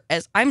 Or,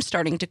 as I'm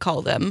starting to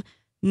call them,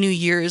 New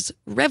Year's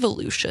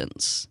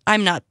revolutions.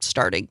 I'm not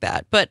starting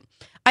that, but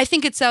I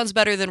think it sounds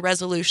better than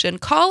resolution.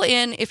 Call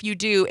in if you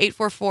do,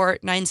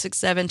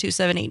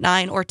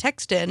 844-967-2789, or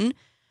text in.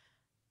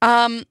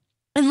 And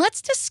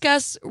let's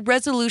discuss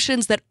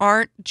resolutions that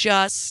aren't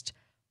just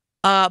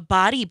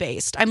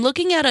body-based. I'm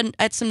looking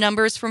at some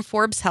numbers from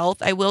Forbes Health.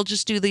 I will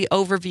just do the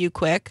overview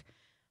quick.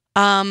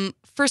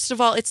 First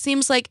of all, it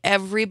seems like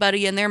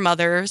everybody and their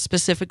mother,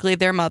 specifically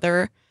their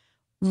mother,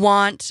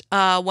 want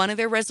one of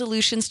their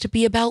resolutions to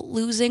be about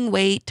losing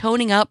weight,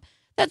 toning up.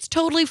 That's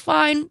totally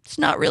fine. It's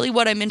not really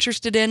what I'm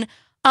interested in.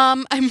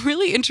 I'm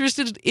really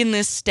interested in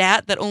this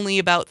stat that only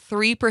about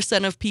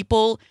 3% of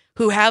people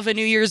who have a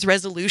New Year's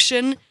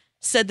resolution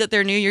said that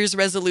their New Year's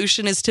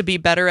resolution is to be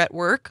better at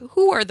work.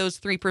 Who are those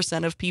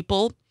 3% of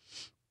people?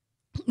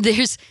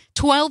 There's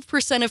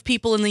 12% of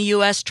people in the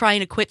U.S. trying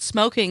to quit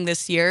smoking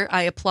this year.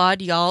 I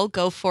applaud y'all.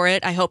 Go for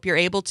it. I hope you're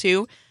able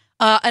to.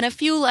 And a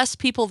few less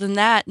people than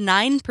that,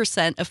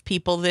 9% of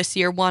people this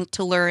year want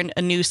to learn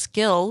a new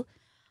skill.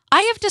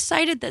 I have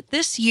decided that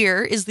this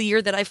year is the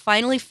year that I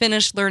finally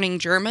finish learning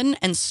German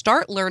and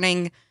start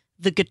learning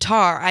the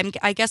guitar.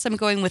 I guess I'm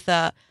going with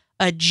a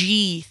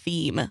G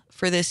theme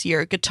for this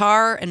year,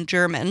 guitar and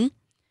German.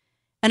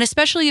 And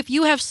especially if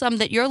you have some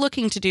that you're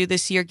looking to do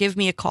this year, give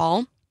me a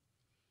call.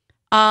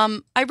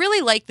 I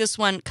really like this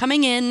one.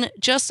 Coming in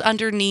just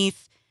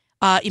underneath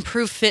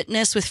improve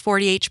fitness with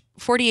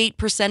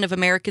 48% of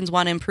Americans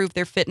want to improve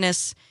their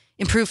fitness,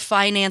 improve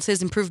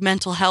finances, improve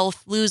mental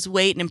health, lose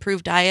weight, and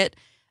improve diet.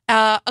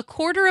 A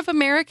quarter of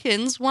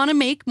Americans want to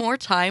make more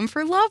time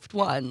for loved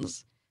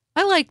ones.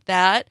 I like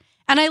that.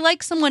 And I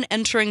like someone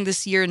entering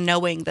this year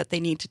knowing that they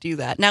need to do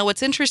that. Now,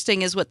 what's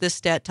interesting is what this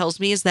stat tells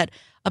me is that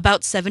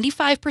about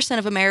 75%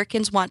 of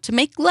Americans want to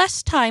make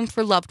less time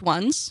for loved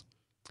ones.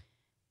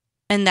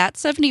 And that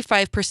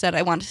 75%,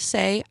 I want to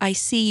say, I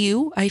see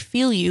you, I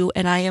feel you,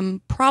 and I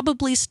am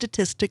probably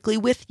statistically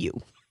with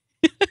you.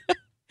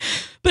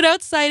 But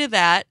outside of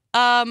that,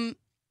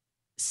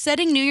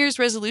 setting New Year's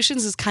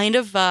resolutions is kind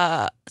of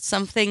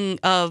something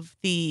of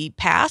the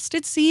past,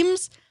 it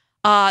seems.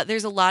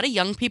 There's a lot of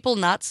young people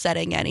not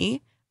setting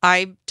any.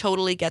 I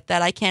totally get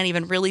that. I can't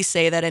even really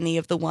say that any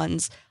of the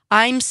ones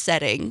I'm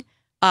setting,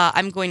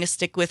 I'm going to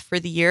stick with for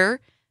the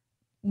year.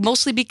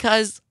 Mostly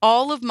because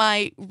all of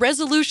my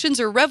resolutions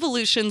or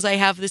revolutions I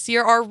have this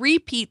year are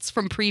repeats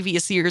from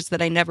previous years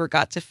that I never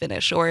got to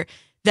finish, or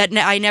that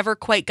I never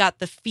quite got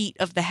the feet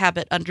of the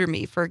habit under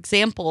me. For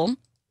example,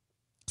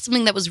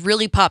 something that was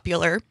really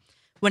popular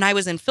when I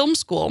was in film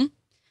school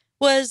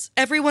was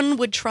everyone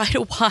would try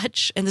to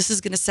watch, and this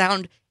is going to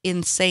sound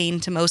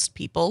insane to most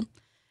people,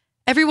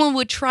 everyone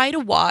would try to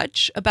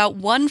watch about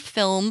one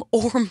film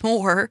or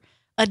more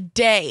a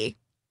day.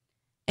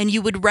 And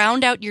you would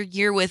round out your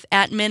year with,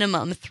 at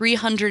minimum,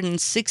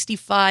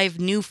 365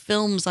 new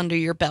films under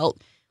your belt,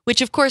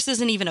 which, of course,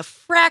 isn't even a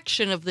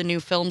fraction of the new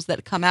films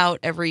that come out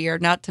every year,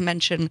 not to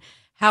mention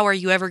how are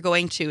you ever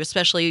going to,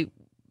 especially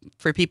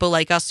for people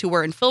like us who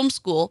were in film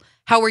school,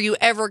 how are you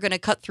ever going to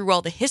cut through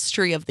all the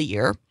history of the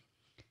year?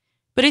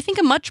 But I think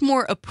a much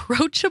more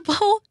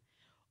approachable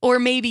or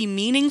maybe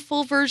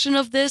meaningful version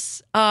of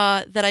this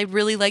that I'd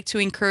really like to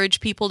encourage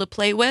people to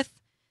play with,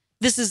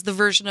 this is the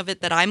version of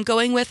it that I'm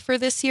going with for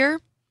this year,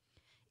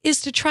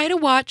 is to try to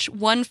watch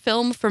one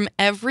film from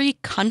every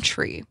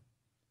country,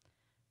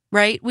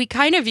 right? We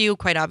kind of view,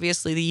 quite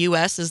obviously, the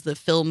U.S. as the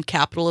film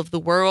capital of the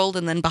world,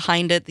 and then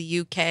behind it, the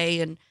U.K.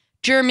 and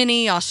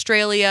Germany,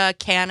 Australia,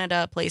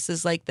 Canada,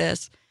 places like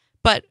this.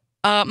 But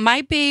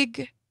my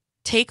big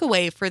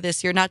takeaway for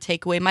this year, not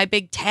takeaway, my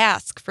big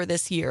task for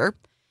this year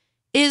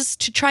is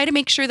to try to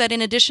make sure that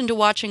in addition to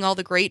watching all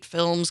the great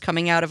films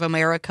coming out of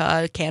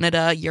America,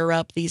 Canada,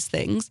 Europe, these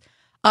things,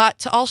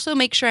 to also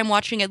make sure I'm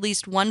watching at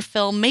least one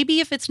film, maybe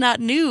if it's not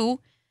new,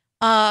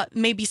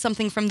 maybe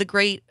something from the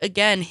great,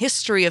 again,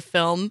 history of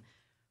film,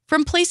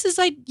 from places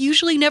I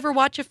usually never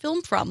watch a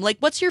film from. Like,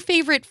 what's your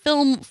favorite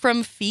film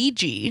from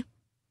Fiji?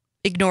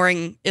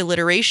 Ignoring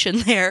alliteration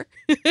there.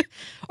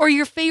 Or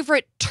your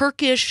favorite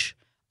Turkish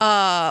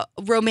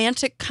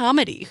romantic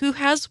comedy. Who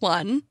has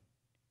one?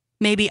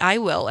 Maybe I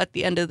will at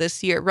the end of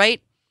this year,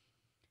 right?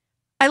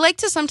 I like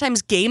to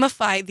sometimes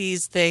gamify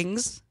these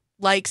things,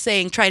 like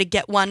saying try to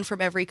get one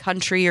from every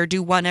country or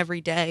do one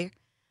every day.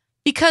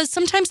 Because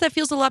sometimes that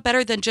feels a lot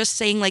better than just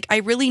saying, like, I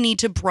really need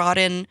to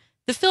broaden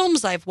the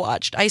films I've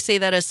watched. I say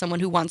that as someone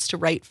who wants to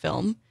write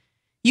film.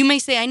 You may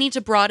say, I need to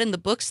broaden the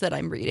books that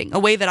I'm reading. A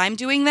way that I'm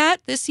doing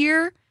that this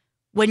year,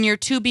 when your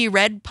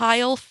to-be-read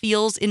pile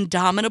feels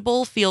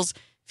indomitable, feels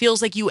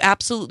like you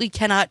absolutely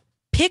cannot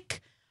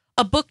pick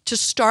a book to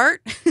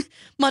start,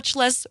 much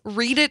less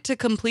read it to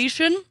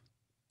completion.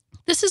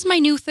 This is my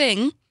new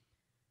thing.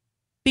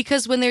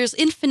 Because when there's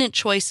infinite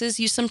choices,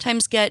 you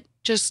sometimes get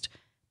just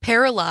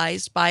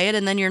paralyzed by it,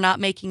 and then you're not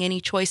making any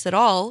choice at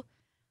all.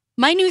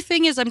 My new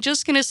thing is I'm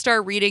just going to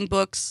start reading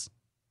books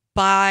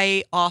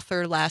by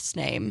author last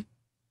name.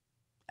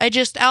 I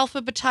just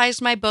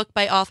alphabetized my book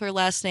by author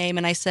last name,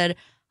 and I said,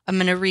 I'm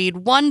going to read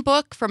one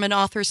book from an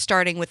author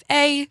starting with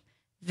A,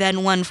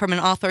 then one from an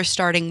author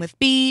starting with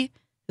B,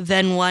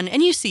 then one,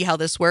 and you see how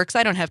this works.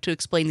 I don't have to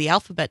explain the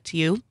alphabet to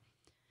you.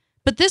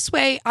 But this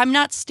way, I'm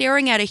not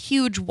staring at a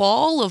huge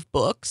wall of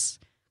books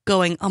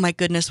going, oh my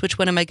goodness, which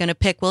one am I going to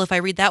pick? Well, if I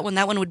read that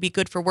one would be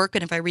good for work.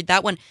 And if I read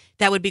that one,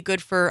 that would be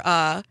good for,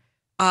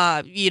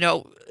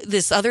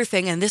 this other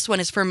thing. And this one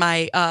is for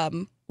my,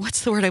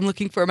 what's the word I'm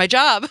looking for? My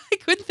job. I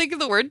couldn't think of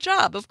the word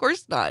job. Of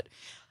course not.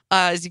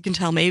 As you can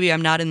tell, maybe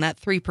I'm not in that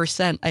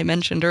 3% I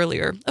mentioned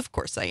earlier. Of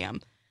course I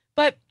am.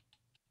 But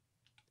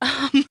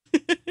to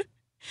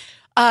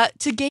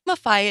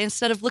gamify it,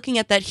 instead of looking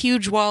at that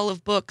huge wall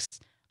of books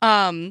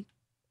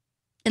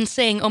and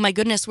saying, oh my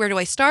goodness, where do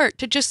I start?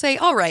 To just say,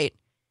 all right,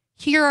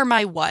 here are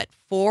my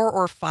 4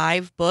 or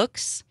 5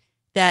 books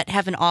that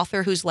have an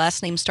author whose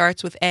last name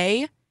starts with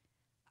A.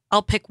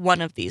 I'll pick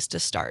one of these to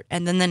start,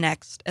 and then the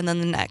next, and then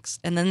the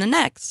next, and then the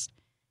next.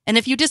 And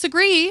if you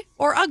disagree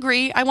or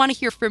agree, I want to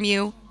hear from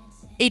you.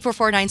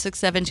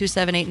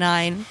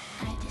 844-967-2789.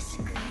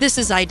 This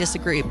is I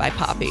Disagree by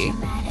Poppy.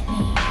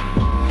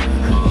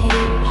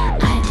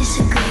 I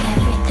disagree,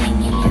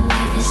 everything in your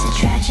life is a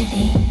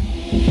tragedy.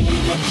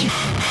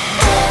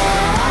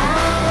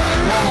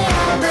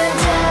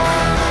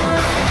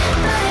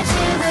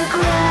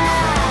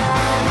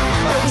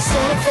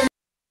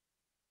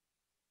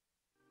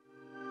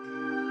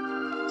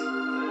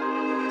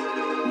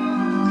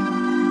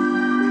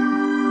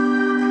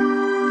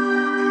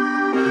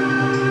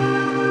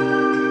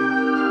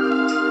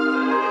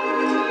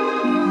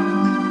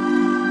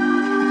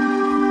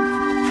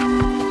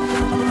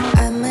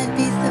 I might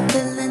be the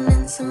villain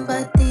in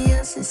somebody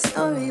else's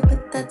story,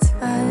 but that's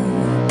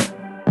fine.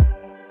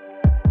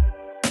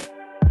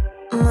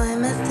 My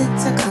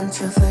methods are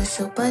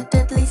controversial, but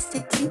at least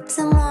it keeps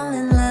them all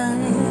in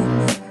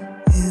line.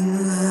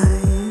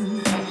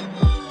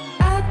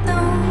 I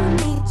don't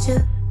need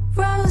your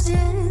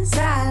roses,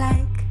 I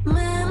like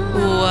memories.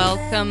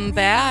 Welcome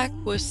back,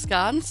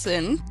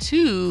 Wisconsin,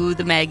 to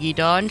the Maggie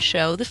Dawn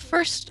Show, the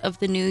first of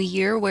the new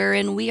year,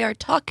 wherein we are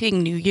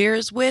talking New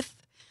Year's with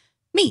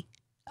me,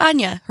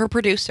 Anya, her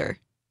producer,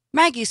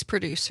 Maggie's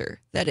producer,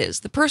 that is,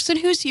 the person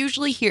who's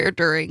usually here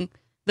during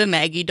the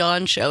Maggie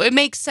Dawn Show. It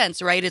makes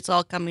sense, right? It's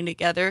all coming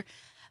together.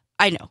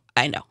 I know.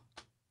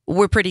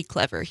 We're pretty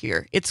clever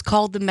here. It's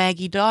called the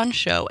Maggie Dawn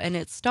Show, and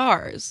it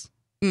stars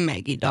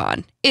Maggie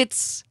Dawn.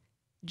 It's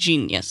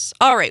genius.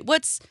 All right,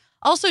 what's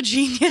also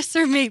genius,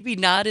 or maybe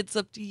not, it's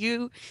up to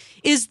you,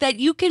 is that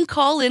you can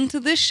call into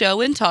this show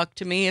and talk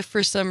to me if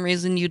for some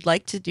reason you'd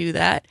like to do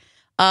that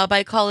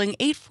by calling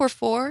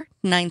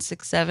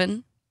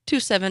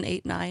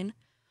 844-967-2789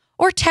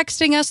 or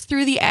texting us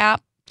through the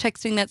app,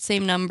 texting that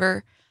same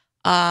number.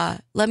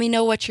 Let me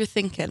know what you're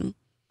thinking.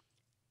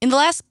 In the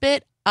last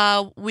bit,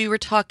 we were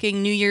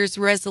talking New Year's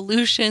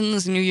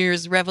resolutions, New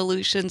Year's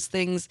revolutions,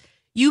 things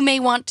you may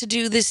want to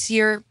do this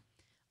year.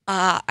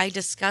 I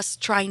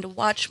discussed trying to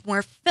watch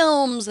more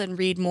films and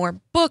read more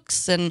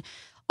books and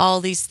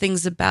all these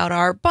things about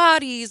our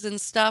bodies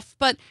and stuff.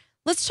 But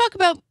let's talk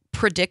about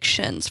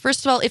predictions.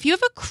 First of all, if you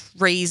have a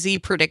crazy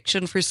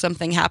prediction for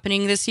something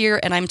happening this year,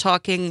 and I'm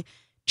talking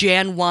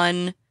Jan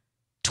 1,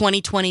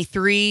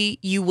 2023,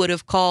 you would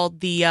have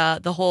called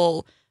the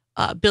whole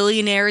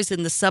billionaires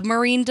in the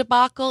submarine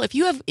debacle. If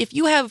you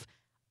have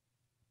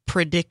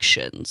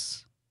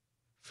predictions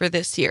for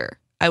this year,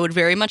 I would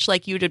very much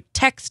like you to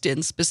text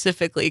in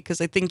specifically,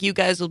 because I think you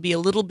guys will be a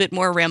little bit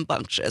more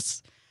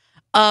rambunctious.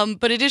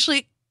 But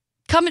additionally,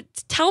 come and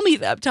tell me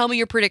them. Tell me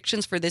your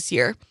predictions for this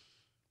year.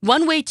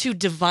 One way to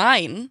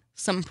divine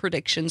some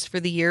predictions for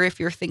the year, if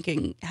you're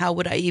thinking, how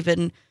would I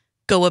even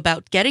go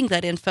about getting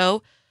that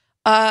info,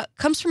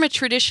 comes from a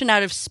tradition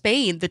out of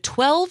Spain, the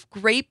 12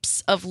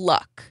 grapes of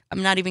luck.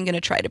 I'm not even going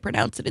to try to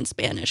pronounce it in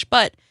Spanish,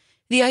 but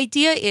the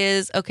idea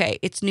is, okay,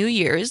 it's New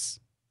Year's,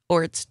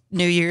 or it's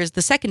New Year's,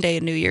 the second day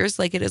of New Year's,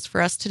 like it is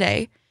for us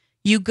today.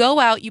 You go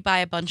out, you buy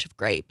a bunch of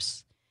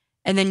grapes,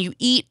 and then you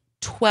eat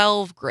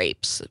 12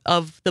 grapes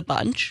of the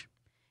bunch,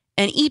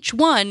 and each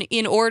one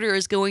in order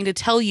is going to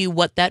tell you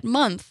what that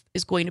month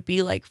is going to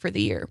be like for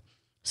the year.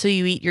 So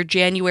you eat your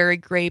January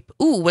grape.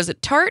 Ooh, was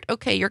it tart?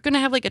 Okay, you're going to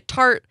have like a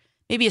tart,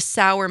 maybe a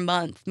sour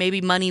month.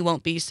 Maybe money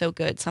won't be so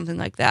good, something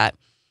like that.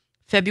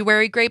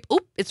 February grape.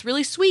 Oop, it's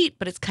really sweet,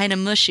 but it's kind of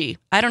mushy.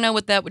 I don't know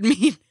what that would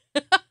mean,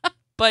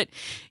 but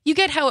you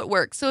get how it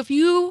works. So if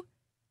you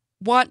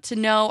want to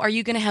know, are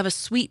you going to have a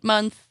sweet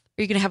month?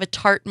 Are you going to have a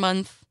tart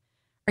month?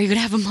 Are you going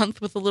to have a month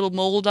with a little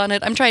mold on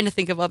it? I'm trying to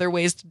think of other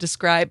ways to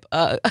describe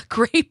a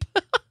grape.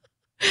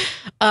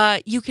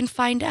 You can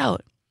find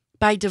out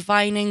by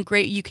divining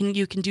grape. You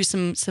can do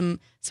some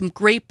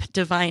grape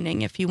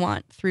divining if you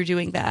want through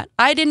doing that.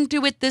 I didn't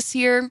do it this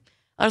year.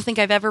 I don't think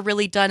I've ever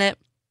really done it.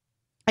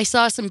 I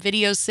saw some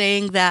videos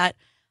saying that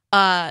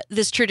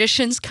this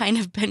tradition's kind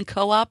of been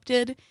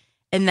co-opted,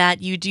 and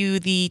that you do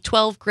the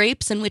 12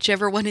 grapes, and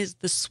whichever one is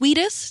the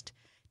sweetest,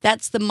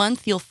 that's the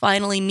month you'll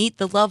finally meet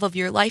the love of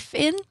your life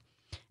in.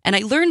 And I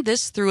learned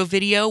this through a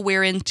video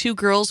wherein two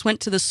girls went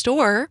to the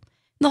store.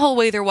 The whole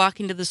way they're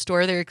walking to the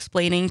store, they're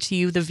explaining to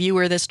you, the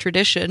viewer, this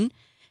tradition.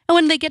 And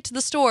when they get to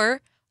the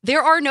store,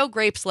 there are no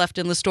grapes left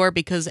in the store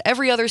because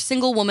every other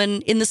single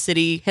woman in the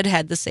city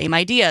had the same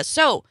idea.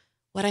 So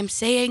what I'm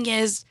saying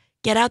is,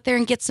 get out there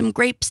and get some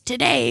grapes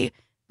today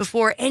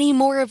before any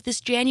more of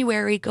this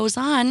January goes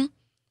on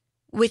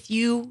with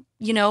you,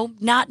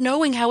 not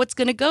knowing how it's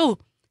going to go.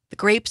 The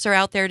grapes are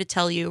out there to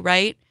tell you,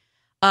 right?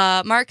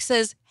 Mark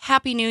says,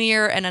 Happy New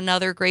Year and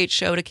another great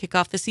show to kick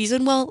off the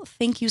season. Well,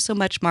 thank you so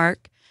much,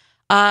 Mark.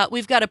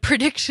 We've got a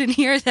prediction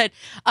here that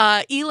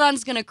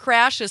Elon's going to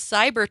crash a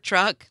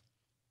Cybertruck.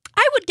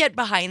 I would get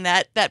behind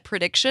that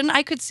prediction.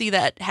 I could see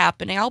that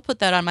happening. I'll put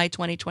that on my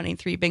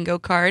 2023 bingo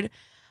card.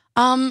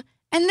 And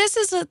this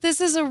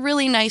is a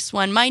really nice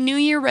one. My New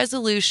Year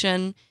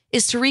resolution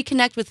is to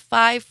reconnect with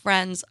 5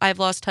 friends I've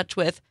lost touch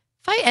with.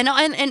 And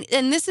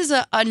this is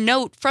a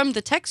note from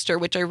the texter,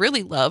 which I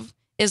really love,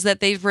 is that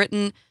they've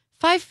written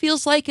 5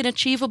 feels like an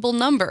achievable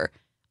number.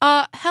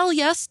 Hell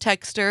yes,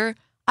 texter.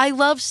 I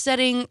love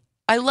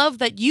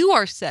that you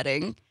are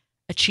setting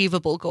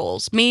achievable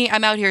goals. Me,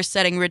 I'm out here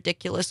setting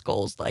ridiculous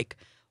goals like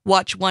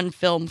watch one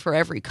film for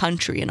every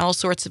country and all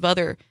sorts of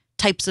other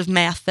types of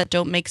math that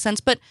don't make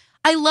sense. But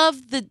I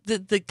love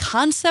the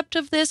concept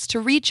of this, to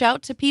reach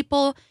out to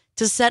people,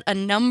 to set a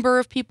number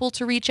of people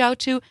to reach out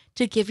to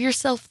give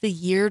yourself the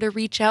year to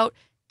reach out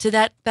to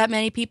that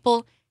many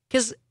people.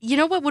 Because you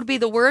know what would be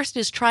the worst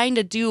is trying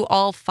to do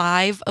all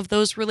 5 of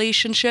those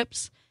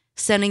relationships,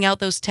 sending out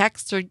those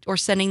texts or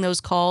sending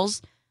those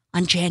calls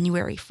on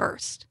January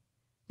 1st,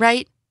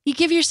 right? You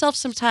give yourself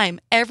some time.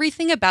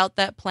 Everything about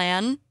that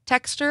plan,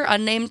 texter,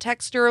 unnamed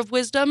texter of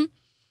wisdom,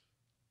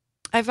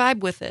 I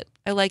vibe with it.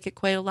 I like it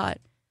quite a lot.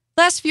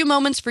 Last few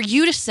moments for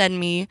you to send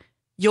me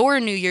your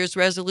New Year's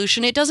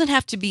resolution. It doesn't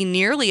have to be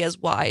nearly as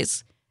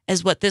wise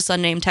as what this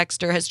unnamed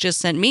texter has just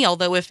sent me,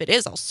 although if it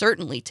is, I'll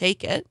certainly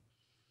take it.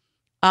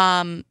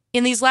 In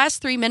these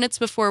last 3 minutes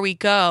before we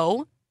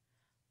go,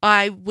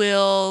 I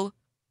will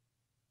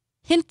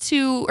hint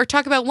to or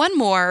talk about one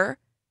more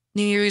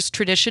New Year's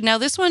tradition. Now,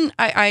 this one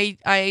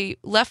I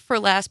left for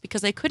last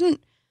because I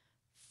couldn't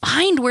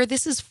find where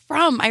this is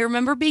from. I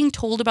remember being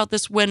told about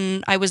this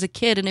when I was a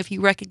kid, and if you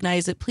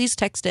recognize it, please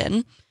text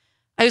in.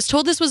 I was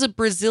told this was a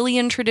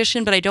Brazilian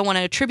tradition, but I don't want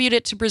to attribute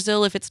it to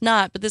Brazil if it's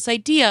not. But this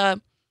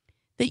idea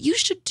that you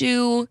should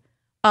do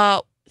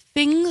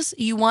things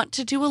you want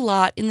to do a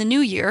lot in the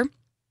new year,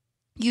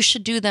 you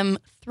should do them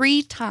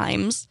 3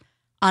 times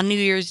on New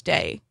Year's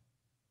Day.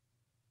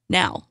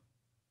 Now,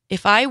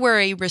 if I were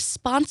a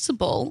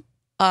responsible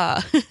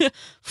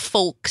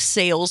folk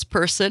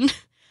salesperson,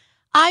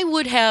 I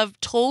would have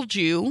told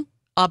you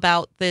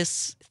about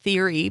this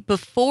theory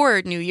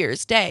before New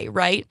Year's Day,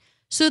 right?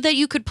 So that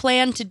you could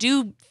plan to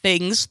do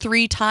things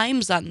 3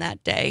 times on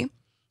that day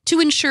to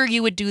ensure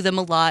you would do them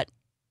a lot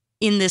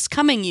in this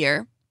coming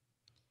year.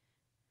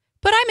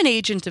 But I'm an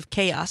agent of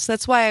chaos.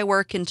 That's why I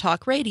work in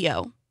talk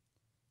radio.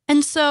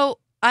 And so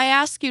I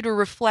ask you to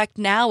reflect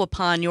now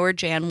upon your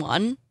Jan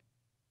 1.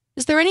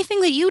 Is there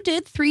anything that you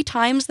did 3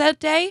 times that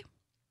day?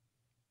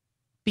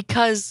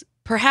 Because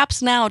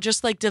perhaps now,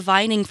 just like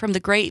divining from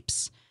the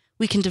grapes,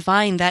 we can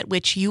divine that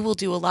which you will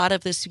do a lot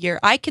of this year.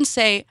 I can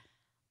say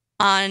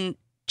on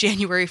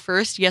January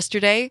 1st,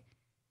 yesterday,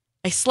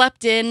 I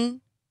slept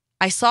in,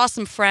 I saw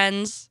some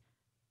friends,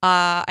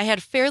 I had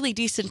a fairly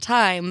decent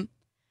time,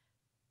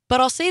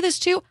 but I'll say this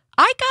too,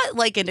 I got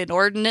like an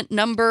inordinate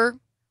number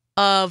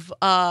of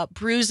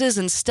bruises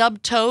and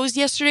stubbed toes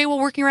yesterday while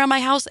working around my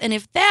house, and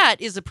if that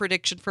is a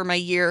prediction for my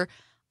year,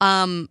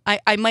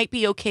 I might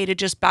be okay to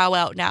just bow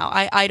out now.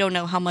 I don't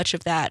know how much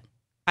of that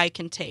I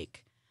can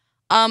take.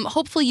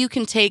 Hopefully you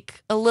can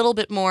take a little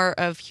bit more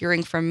of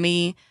hearing from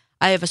me.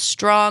 I have a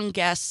strong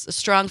guess, a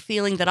strong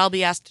feeling that I'll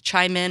be asked to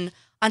chime in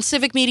on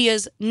Civic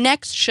Media's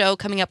next show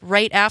coming up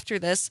right after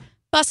this,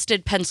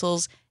 Busted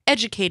Pencils,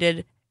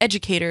 Educated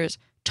Educators,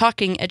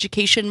 Talking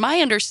Education.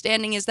 My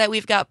understanding is that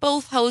we've got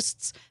both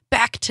hosts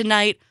back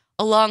tonight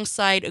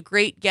alongside a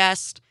great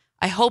guest.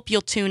 I hope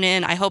you'll tune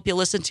in. I hope you'll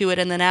listen to it.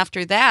 And then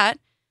after that,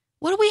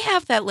 what do we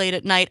have that late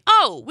at night?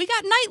 Oh, we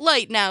got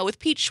Nightlight now with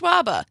Pete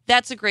Schwaba.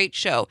 That's a great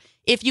show.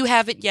 If you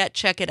haven't yet,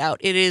 check it out.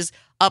 It is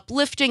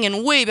uplifting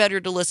and way better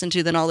to listen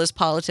to than all this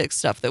politics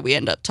stuff that we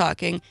end up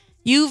talking.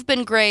 You've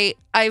been great.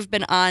 I've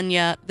been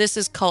Anya. This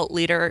is Cult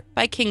Leader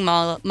by King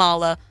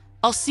Mala.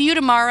 I'll see you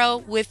tomorrow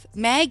with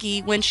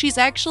Maggie when she's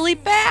actually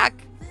back.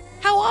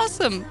 How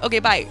awesome. Okay,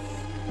 bye.